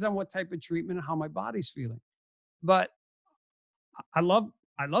depends on what type of treatment and how my body's feeling. But I love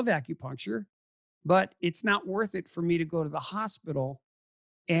I love acupuncture, but it's not worth it for me to go to the hospital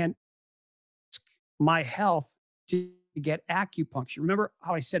and risk my health to get acupuncture. Remember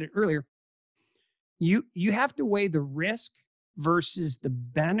how I said it earlier? You have to weigh the risk versus the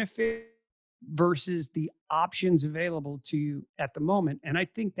benefit versus the options available to you at the moment. And I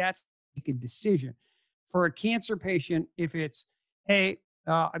think that's a good decision for a cancer patient. If it's, hey,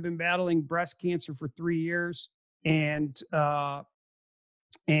 I've been battling breast cancer for 3 years, and I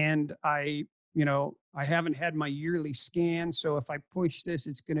haven't had my yearly scan. So if I push this,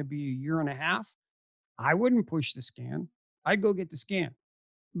 it's going to be a year and a half. I wouldn't push the scan. I'd go get the scan.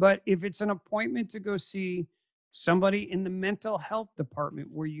 But if it's an appointment to go see somebody in the mental health department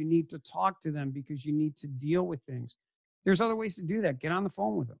where you need to talk to them because you need to deal with things, there's other ways to do that. Get on the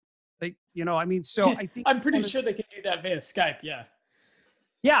phone with them. Like, I mean, so I think I'm pretty sure they can do that via Skype. Yeah.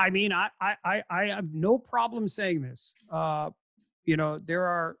 yeah, I mean, I have no problem saying this. There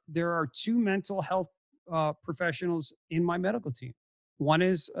are two mental health professionals in my medical team. One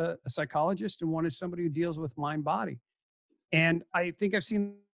is a psychologist, and one is somebody who deals with mind body. And I think I've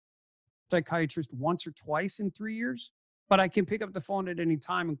seen a psychiatrist once or twice in 3 years, but I can pick up the phone at any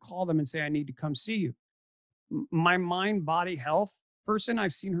time and call them and say, I need to come see you. My mind body health person,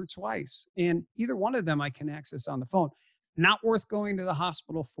 I've seen her twice, and either one of them I can access on the phone. Not worth going to the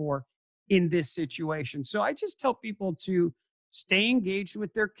hospital for in this situation. So I just tell people to stay engaged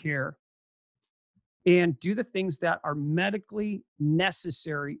with their care and do the things that are medically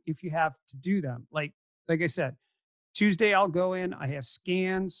necessary if you have to do them. Like I said, Tuesday, I'll go in, I have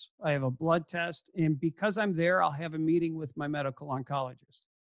scans, I have a blood test, and because I'm there, I'll have a meeting with my medical oncologist.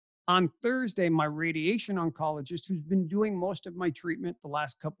 On Thursday, my radiation oncologist, who's been doing most of my treatment the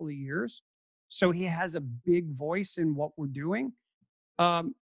last couple of years, so he has a big voice in what we're doing.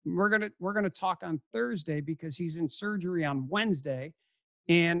 We're gonna talk on Thursday because he's in surgery on Wednesday,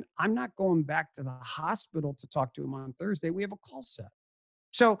 and I'm not going back to the hospital to talk to him on Thursday. We have a call set.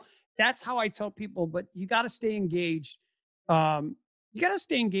 So that's how I tell people, but you got to stay engaged. You got to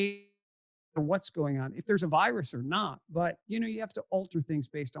stay engaged for what's going on, if there's a virus or not. But, you have to alter things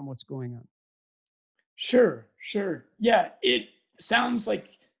based on what's going on. Sure, sure. Yeah, it sounds like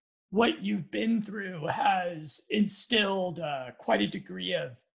what you've been through has instilled quite a degree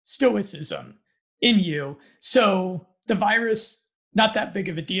of stoicism in you. So the virus, not that big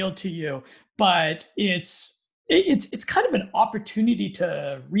of a deal to you, but it's kind of an opportunity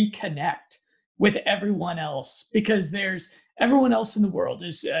to reconnect with everyone else, because there's everyone else in the world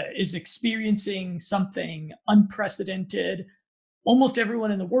is experiencing something unprecedented, almost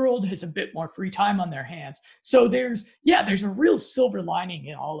everyone in the world has a bit more free time on their hands. So there's a real silver lining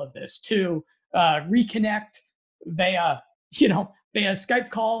in all of this to reconnect via, via Skype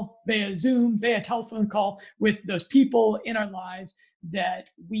call, via Zoom, via telephone call with those people in our lives that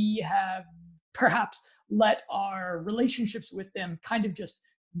we have perhaps let our relationships with them kind of just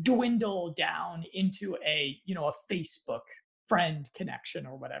dwindle down into a Facebook friend connection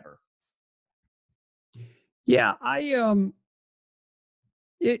or whatever. Yeah,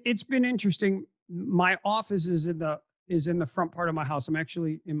 it's been interesting. My office is in the front part of my house. I'm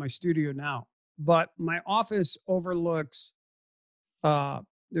actually in my studio now, but my office overlooks uh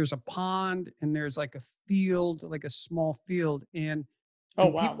there's a pond and there's like a field, like a small field, Oh and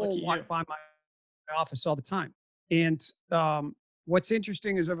wow, people look at walk you. by my office all the time. And what's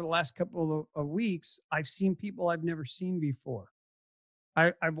interesting is over the last couple of weeks, I've seen people I've never seen before.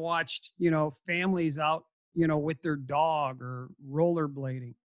 I've watched, families out, with their dog or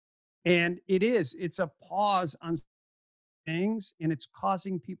rollerblading. And it's a pause on things, and it's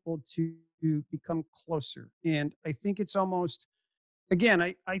causing people to become closer. And I think it's almost, again,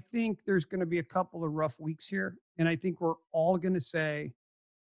 I think there's going to be a couple of rough weeks here. And I think we're all going to say,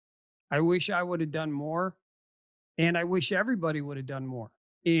 I wish I would have done more. And I wish everybody would have done more.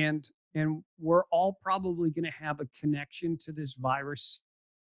 And we're all probably going to have a connection to this virus.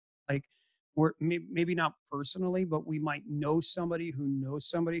 Like, we're maybe not personally, but we might know somebody who knows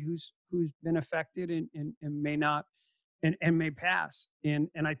somebody who's been affected, and may not, and may pass. And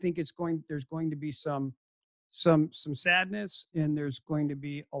I think there's going to be some sadness, and there's going to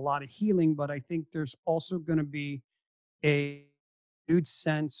be a lot of healing, but I think there's also going to be a huge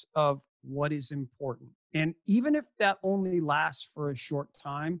sense of what is important. And even if that only lasts for a short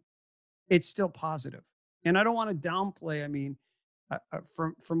time, it's still positive. And I don't want to downplay. I mean,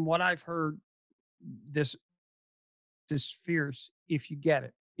 from what I've heard, this this fierce if you get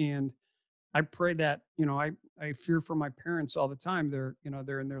it. And I pray that, I fear for my parents all the time. They're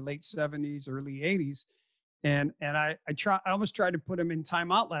in their late 70s, early 80s. And I almost tried to put them in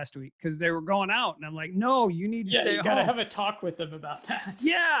timeout last week because they were going out, and I'm like, no, you need to Yeah, stay you at got to home. have a talk with them about that.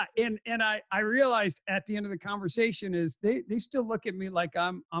 Yeah. And I realized at the end of the conversation is they still look at me like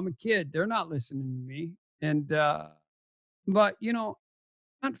I'm a kid. They're not listening to me. And but I'm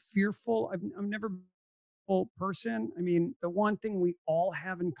not fearful. I'm never been a fearful person. I mean, the one thing we all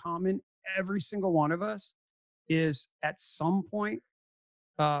have in common, every single one of us, is at some point,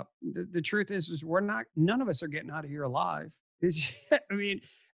 the truth is none of us are getting out of here alive. It's, I mean,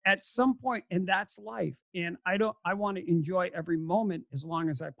 at some point, and that's life. And I want to enjoy every moment as long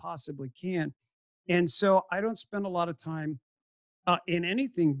as I possibly can. And so I don't spend a lot of time in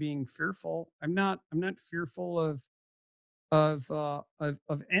anything being fearful. I'm not fearful of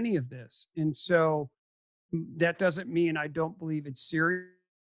any of this. And so that doesn't mean I don't believe it's serious.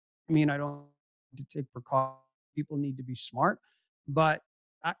 I mean, I don't need to take precautions. People need to be smart, but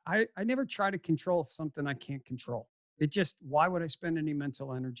I never try to control something I can't control. Why would I spend any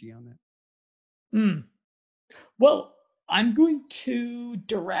mental energy on that? Mm. Well, I'm going to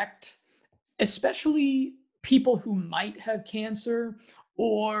direct, especially people who might have cancer,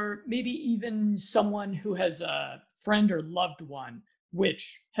 or maybe even someone who has a friend or loved one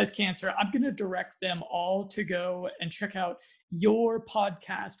which has cancer. I'm going to direct them all to go and check out your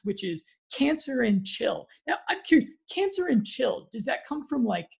podcast, which is Cancer and Chill. Now, I'm curious, Cancer and Chill, does that come from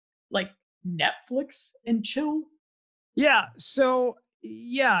like Netflix and chill? Yeah. So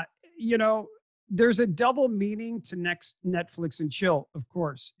yeah, you know, there's a double meaning to next Netflix and chill, of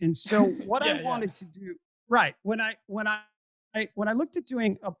course. And so what I Yeah, yeah. wanted to do, right, when I looked at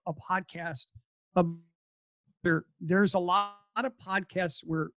doing a podcast, there's a lot of podcasts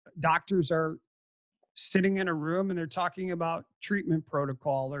where doctors are sitting in a room and they're talking about treatment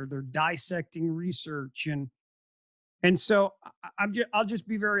protocol, or they're dissecting research. And so I'll just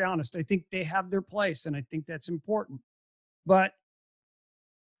be very honest. I think they have their place, and I think that's important. But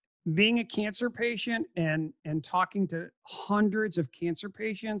being a cancer patient and talking to hundreds of cancer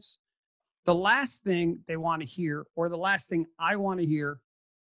patients, the last thing they want to hear, or the last thing I want to hear,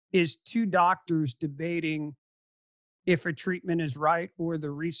 is two doctors debating if a treatment is right or the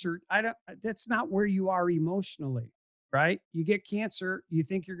research. I don't That's not where you are emotionally, right? You get cancer, you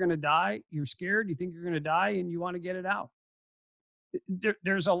think you're going to die, you're scared, you think you're going to die, and you want to get it out.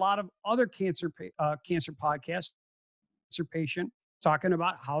 There's a lot of other cancer podcasts, cancer patient talking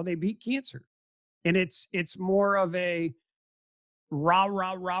about how they beat cancer. And it's more of a rah,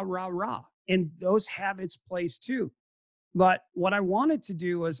 rah, rah, rah, rah. And those have its place too. But what I wanted to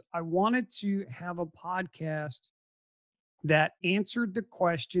do was I wanted to have a podcast that answered the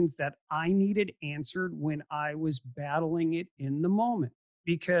questions that I needed answered when I was battling it in the moment.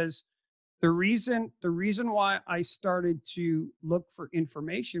 Because the reason why I started to look for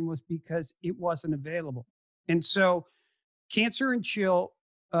information was because it wasn't available. And so Cancer and Chill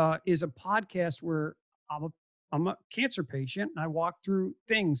is a podcast where I'm a I'm a cancer patient, and I walk through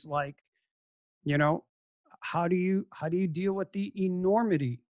things like, you know, how do you deal with the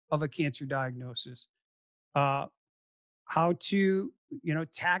enormity of a cancer diagnosis? Uh, how to,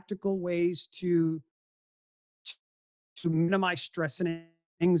 tactical ways to minimize stress and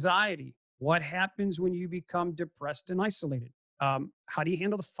anxiety. What happens when you become depressed and isolated? How do you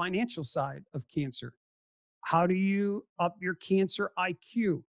handle the financial side of cancer? How do you up your cancer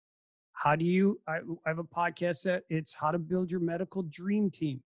IQ? How do you? I have a podcast that it's how to build your medical dream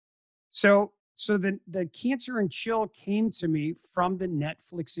team. So the Cancer and Chill came to me from the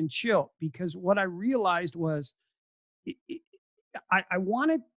Netflix and Chill, because what I realized was i- i- I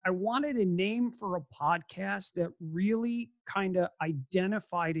wanted a name for a podcast that really kind of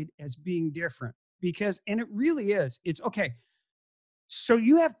identified it as being different, because and it really is. It's okay. So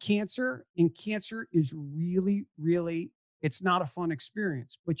you have cancer, and cancer is really, really, it's not a fun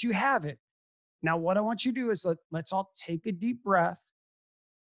experience, but you have it. Now, what I want you to do is let's all take a deep breath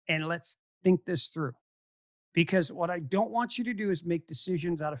and let's think this through. Because what I don't want you to do is make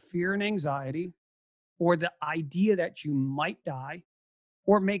decisions out of fear and anxiety, or the idea that you might die,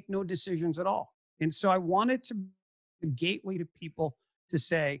 or make no decisions at all. And so I wanted to be a gateway to people to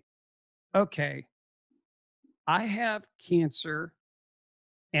say, okay, I have cancer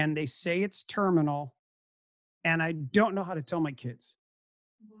and they say it's terminal, and I don't know how to tell my kids.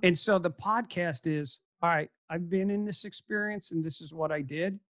 And so the podcast is, all right, I've been in this experience and this is what I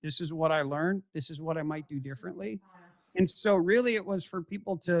did. This is what I learned. This is what I might do differently. And so really it was for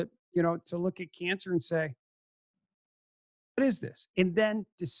people to, to look at cancer and say, what is this? And then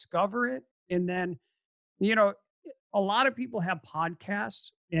discover it. And then, you know, a lot of people have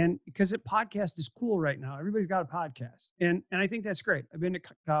podcasts, and because a podcast is cool right now, everybody's got a podcast. And I think that's great. I've been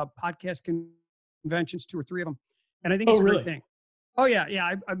to podcast conventions, 2 or 3 of them. And I think Oh, it's a great really? thing. Oh yeah,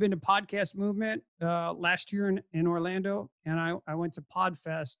 yeah. I've been to Podcast Movement last year in Orlando, and I went to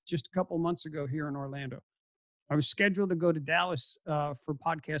Podfest just a couple months ago here in Orlando. I was scheduled to go to Dallas for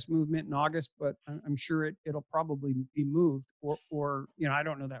Podcast Movement in August, but I'm sure it'll probably be moved, or I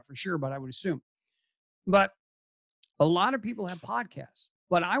don't know that for sure, but I would assume. But a lot of people have podcasts,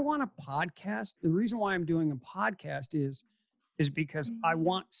 but I want a podcast. The reason why I'm doing a podcast is because I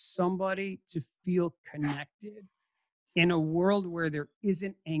want somebody to feel connected in a world where there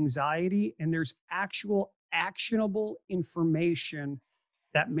isn't anxiety and there's actual actionable information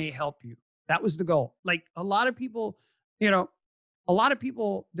that may help you. That was the goal. Like a lot of people, you know,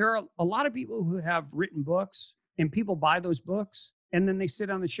 there are a lot of people who have written books, and people buy those books and then they sit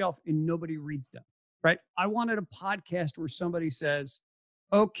on the shelf and nobody reads them. Right. I wanted a podcast where somebody says,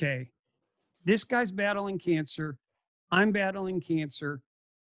 okay, this guy's battling cancer. I'm battling cancer.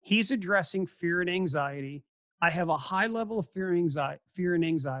 He's addressing fear and anxiety. I have a high level of fear and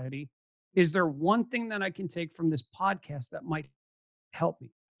anxiety. Is there one thing that I can take from this podcast that might help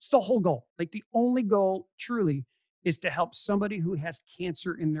me? It's the whole goal. Like the only goal truly is to help somebody who has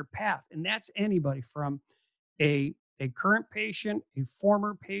cancer in their path. And that's anybody from a current patient, a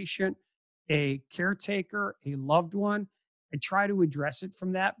former patient, a caretaker, a loved one. I try to address it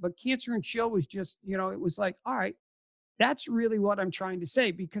from that. But Cancer and Chill was just, it was like, all right, that's really what I'm trying to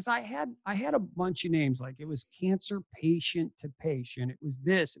say, because I had a bunch of names, like it was cancer patient to patient. It was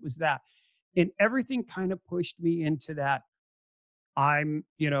this, it was that. And everything kind of pushed me into that. I'm,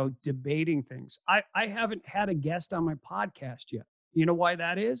 debating things. I haven't had a guest on my podcast yet. You know why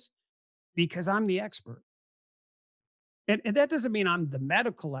that is? Because I'm the expert. And that doesn't mean I'm the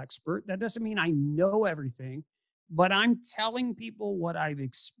medical expert. That doesn't mean I know everything, but I'm telling people what I've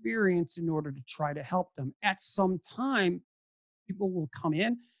experienced in order to try to help them. At some time, people will come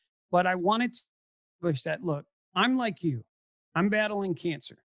in, but I wanted to push that. Look, I'm like you. I'm battling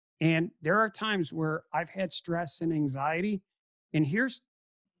cancer. And there are times where I've had stress and anxiety. And here's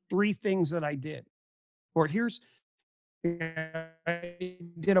 3 things that I did. Or here's I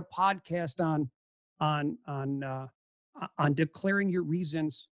did a podcast on on uh, on declaring your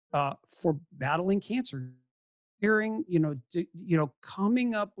reasons for battling cancer. Hearing,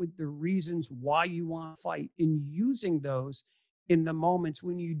 coming up with the reasons why you want to fight and using those in the moments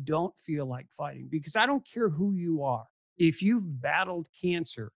when you don't feel like fighting. Because I don't care who you are. If you've battled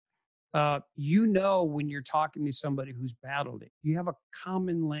cancer, when you're talking to somebody who's battled it, you have a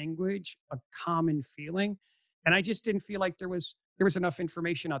common language, a common feeling. And I just didn't feel like there was enough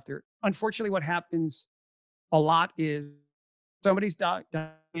information out there. Unfortunately, what happens a lot is somebody's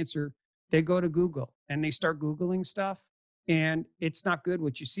cancer, they go to Google and they start Googling stuff, and it's not good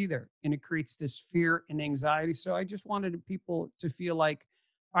what you see there. And it creates this fear and anxiety. So I just wanted people to feel like,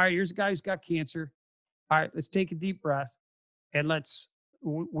 all right, here's a guy who's got cancer. All right, let's take a deep breath and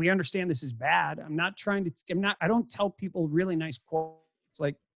we understand this is bad. I don't tell people really nice quotes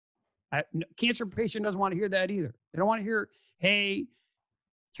like, cancer patient doesn't want to hear that either. They don't want to hear, hey,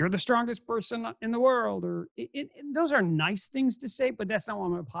 you're the strongest person in the world, or those are nice things to say, but that's not what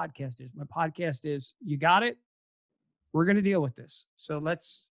my podcast is. My podcast is, you got it. We're going to deal with this. So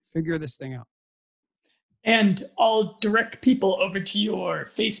let's figure this thing out. And I'll direct people over to your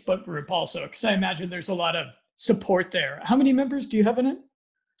Facebook group also, because I imagine there's a lot of support there. How many members do you have in it?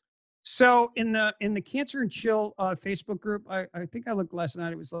 So in the Cancer and Chill Facebook group, I think I looked last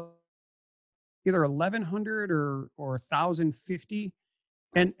night. It was either 1,100 or 1,050.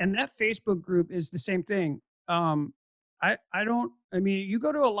 And that Facebook group is the same thing. You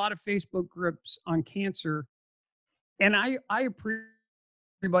go to a lot of Facebook groups on cancer, and I appreciate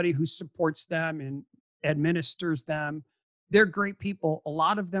everybody who supports them and administers them. They're great people. A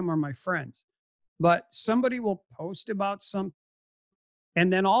lot of them are my friends, but somebody will post about something,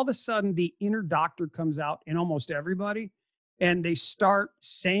 and then all of a sudden the inner doctor comes out in almost everybody, and they start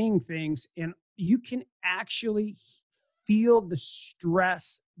saying things, and you can actually feel the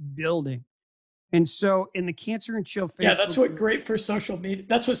stress building. And so in the Cancer and Chill Facebook, that's what great for social media.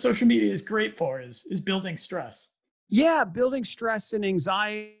 That's what social media is great for, is building stress. Yeah, building stress and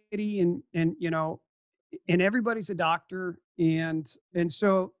anxiety, and and everybody's a doctor, and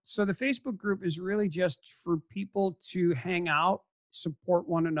so the Facebook group is really just for people to hang out, support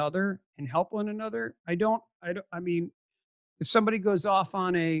one another, and help one another. I mean, if somebody goes off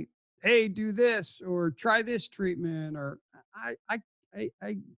on a, hey, do this or try this treatment, or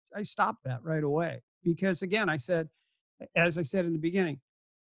I stop that right away, because again, as I said in the beginning,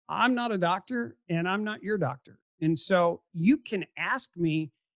 I'm not a doctor and I'm not your doctor. And so you can ask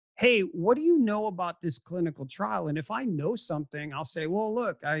me, hey, what do you know about this clinical trial? And if I know something, I'll say, well,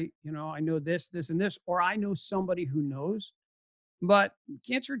 look, I know this, this, and this, or I know somebody who knows. But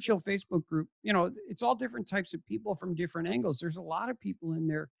Cancer and Chill Facebook group, it's all different types of people from different angles. There's a lot of people in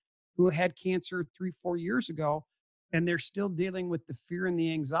there who had cancer 3-4 years ago, and they're still dealing with the fear and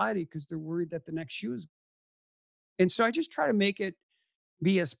the anxiety because they're worried that the next shoe is. And so I just try to make it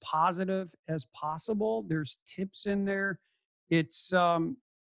be as positive as possible. There's tips in there. It's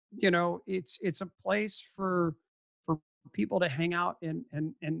it's a place for people to hang out and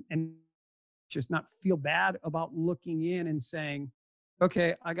just not feel bad about looking in and saying,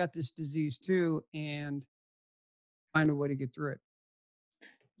 okay, I got this disease too, and find a way to get through it.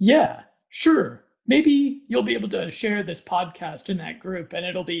 Yeah, sure. Maybe you'll be able to share this podcast in that group, and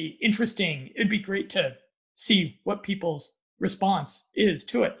it'll be interesting. It'd be great to see what people's response is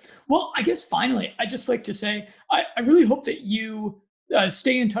to it. Well, I guess finally, I'd just like to say, I really hope that you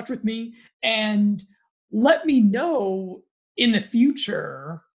stay in touch with me and let me know in the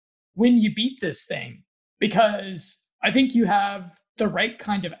future when you beat this thing, because I think you have the right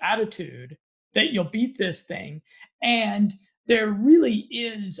kind of attitude that you'll beat this thing. And there really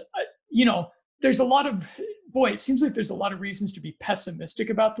is, there's a lot of, it seems like there's a lot of reasons to be pessimistic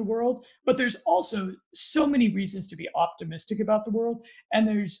about the world, but there's also so many reasons to be optimistic about the world. And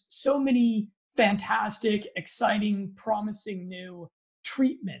there's so many fantastic, exciting, promising new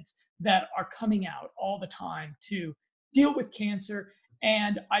treatments that are coming out all the time to deal with cancer.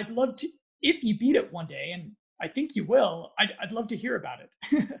 And I'd love to, if you beat it one day, and I think you will, I'd love to hear about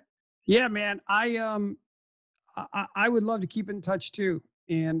it. Yeah, man. I would love to keep in touch too.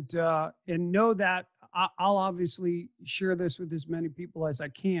 And know that I'll obviously share this with as many people as I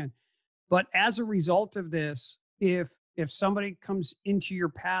can. But as a result of this, if somebody comes into your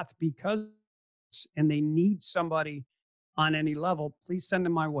path because, and they need somebody on any level, please send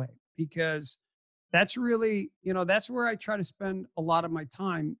them my way, because that's really, that's where I try to spend a lot of my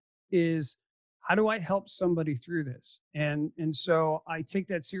time, is how do I help somebody through this? And so I take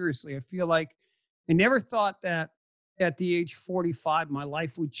that seriously. I feel like I never thought that at the age 45, my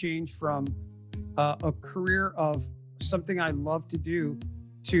life would change from a career of something I love to do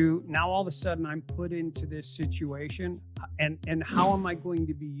to now all of a sudden I'm put into this situation, and how am I going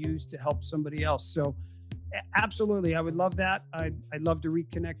to be used to help somebody else? So absolutely, I would love that. I'd love to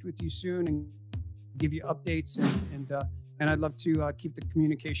reconnect with you soon and give you updates, and I'd love to keep the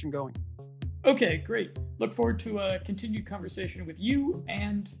communication going. Okay, great. Look forward to a continued conversation with you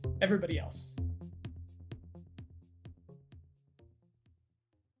and everybody else.